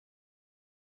see.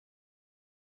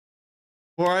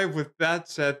 Alright, with that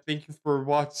said, thank you for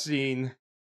watching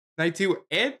Night 2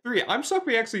 and 3. I'm shocked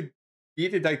we actually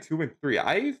beat Night 2 and 3.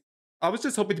 I was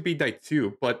just hoping to beat Night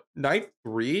 2, but Night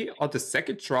 3 on the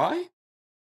second try?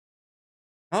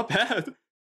 Not bad.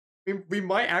 We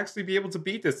might actually be able to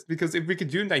beat this, because if we could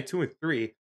do Night 2 and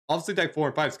 3, obviously Night 4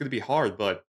 and 5 is going to be hard,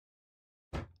 but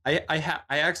I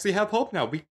actually have hope now.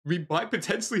 We might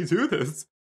potentially do this.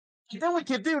 Then we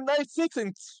can do Night 6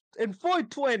 and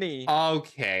 420.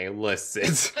 Okay,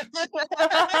 listen.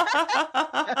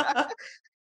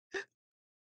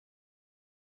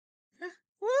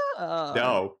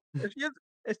 No.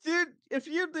 If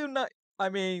you do not, I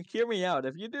mean, hear me out.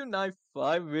 If you do Night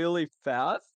 5 really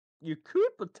fast, you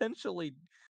could potentially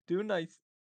do Night,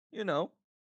 Night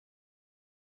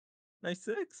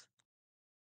 6.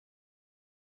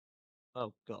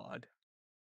 Oh god.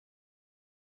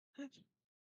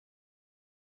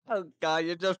 Oh god,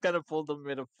 you're just gonna pull the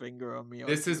middle finger on me.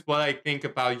 This is what I think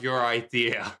about your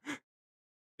idea.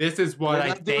 This is what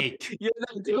I think. You're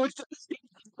not doing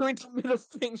the middle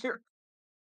finger.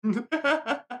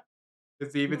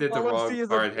 It's even did the All I wrong see is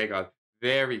card. Hang on.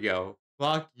 There we go.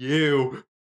 Fuck you.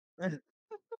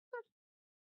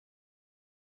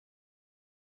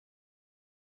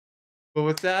 But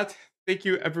with that, thank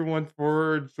you everyone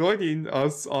for joining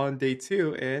us on day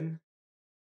 2, and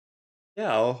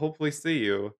yeah, I'll hopefully see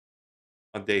you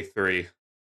on day 3.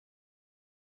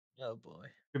 Oh boy.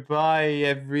 Goodbye,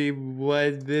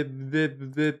 everyone.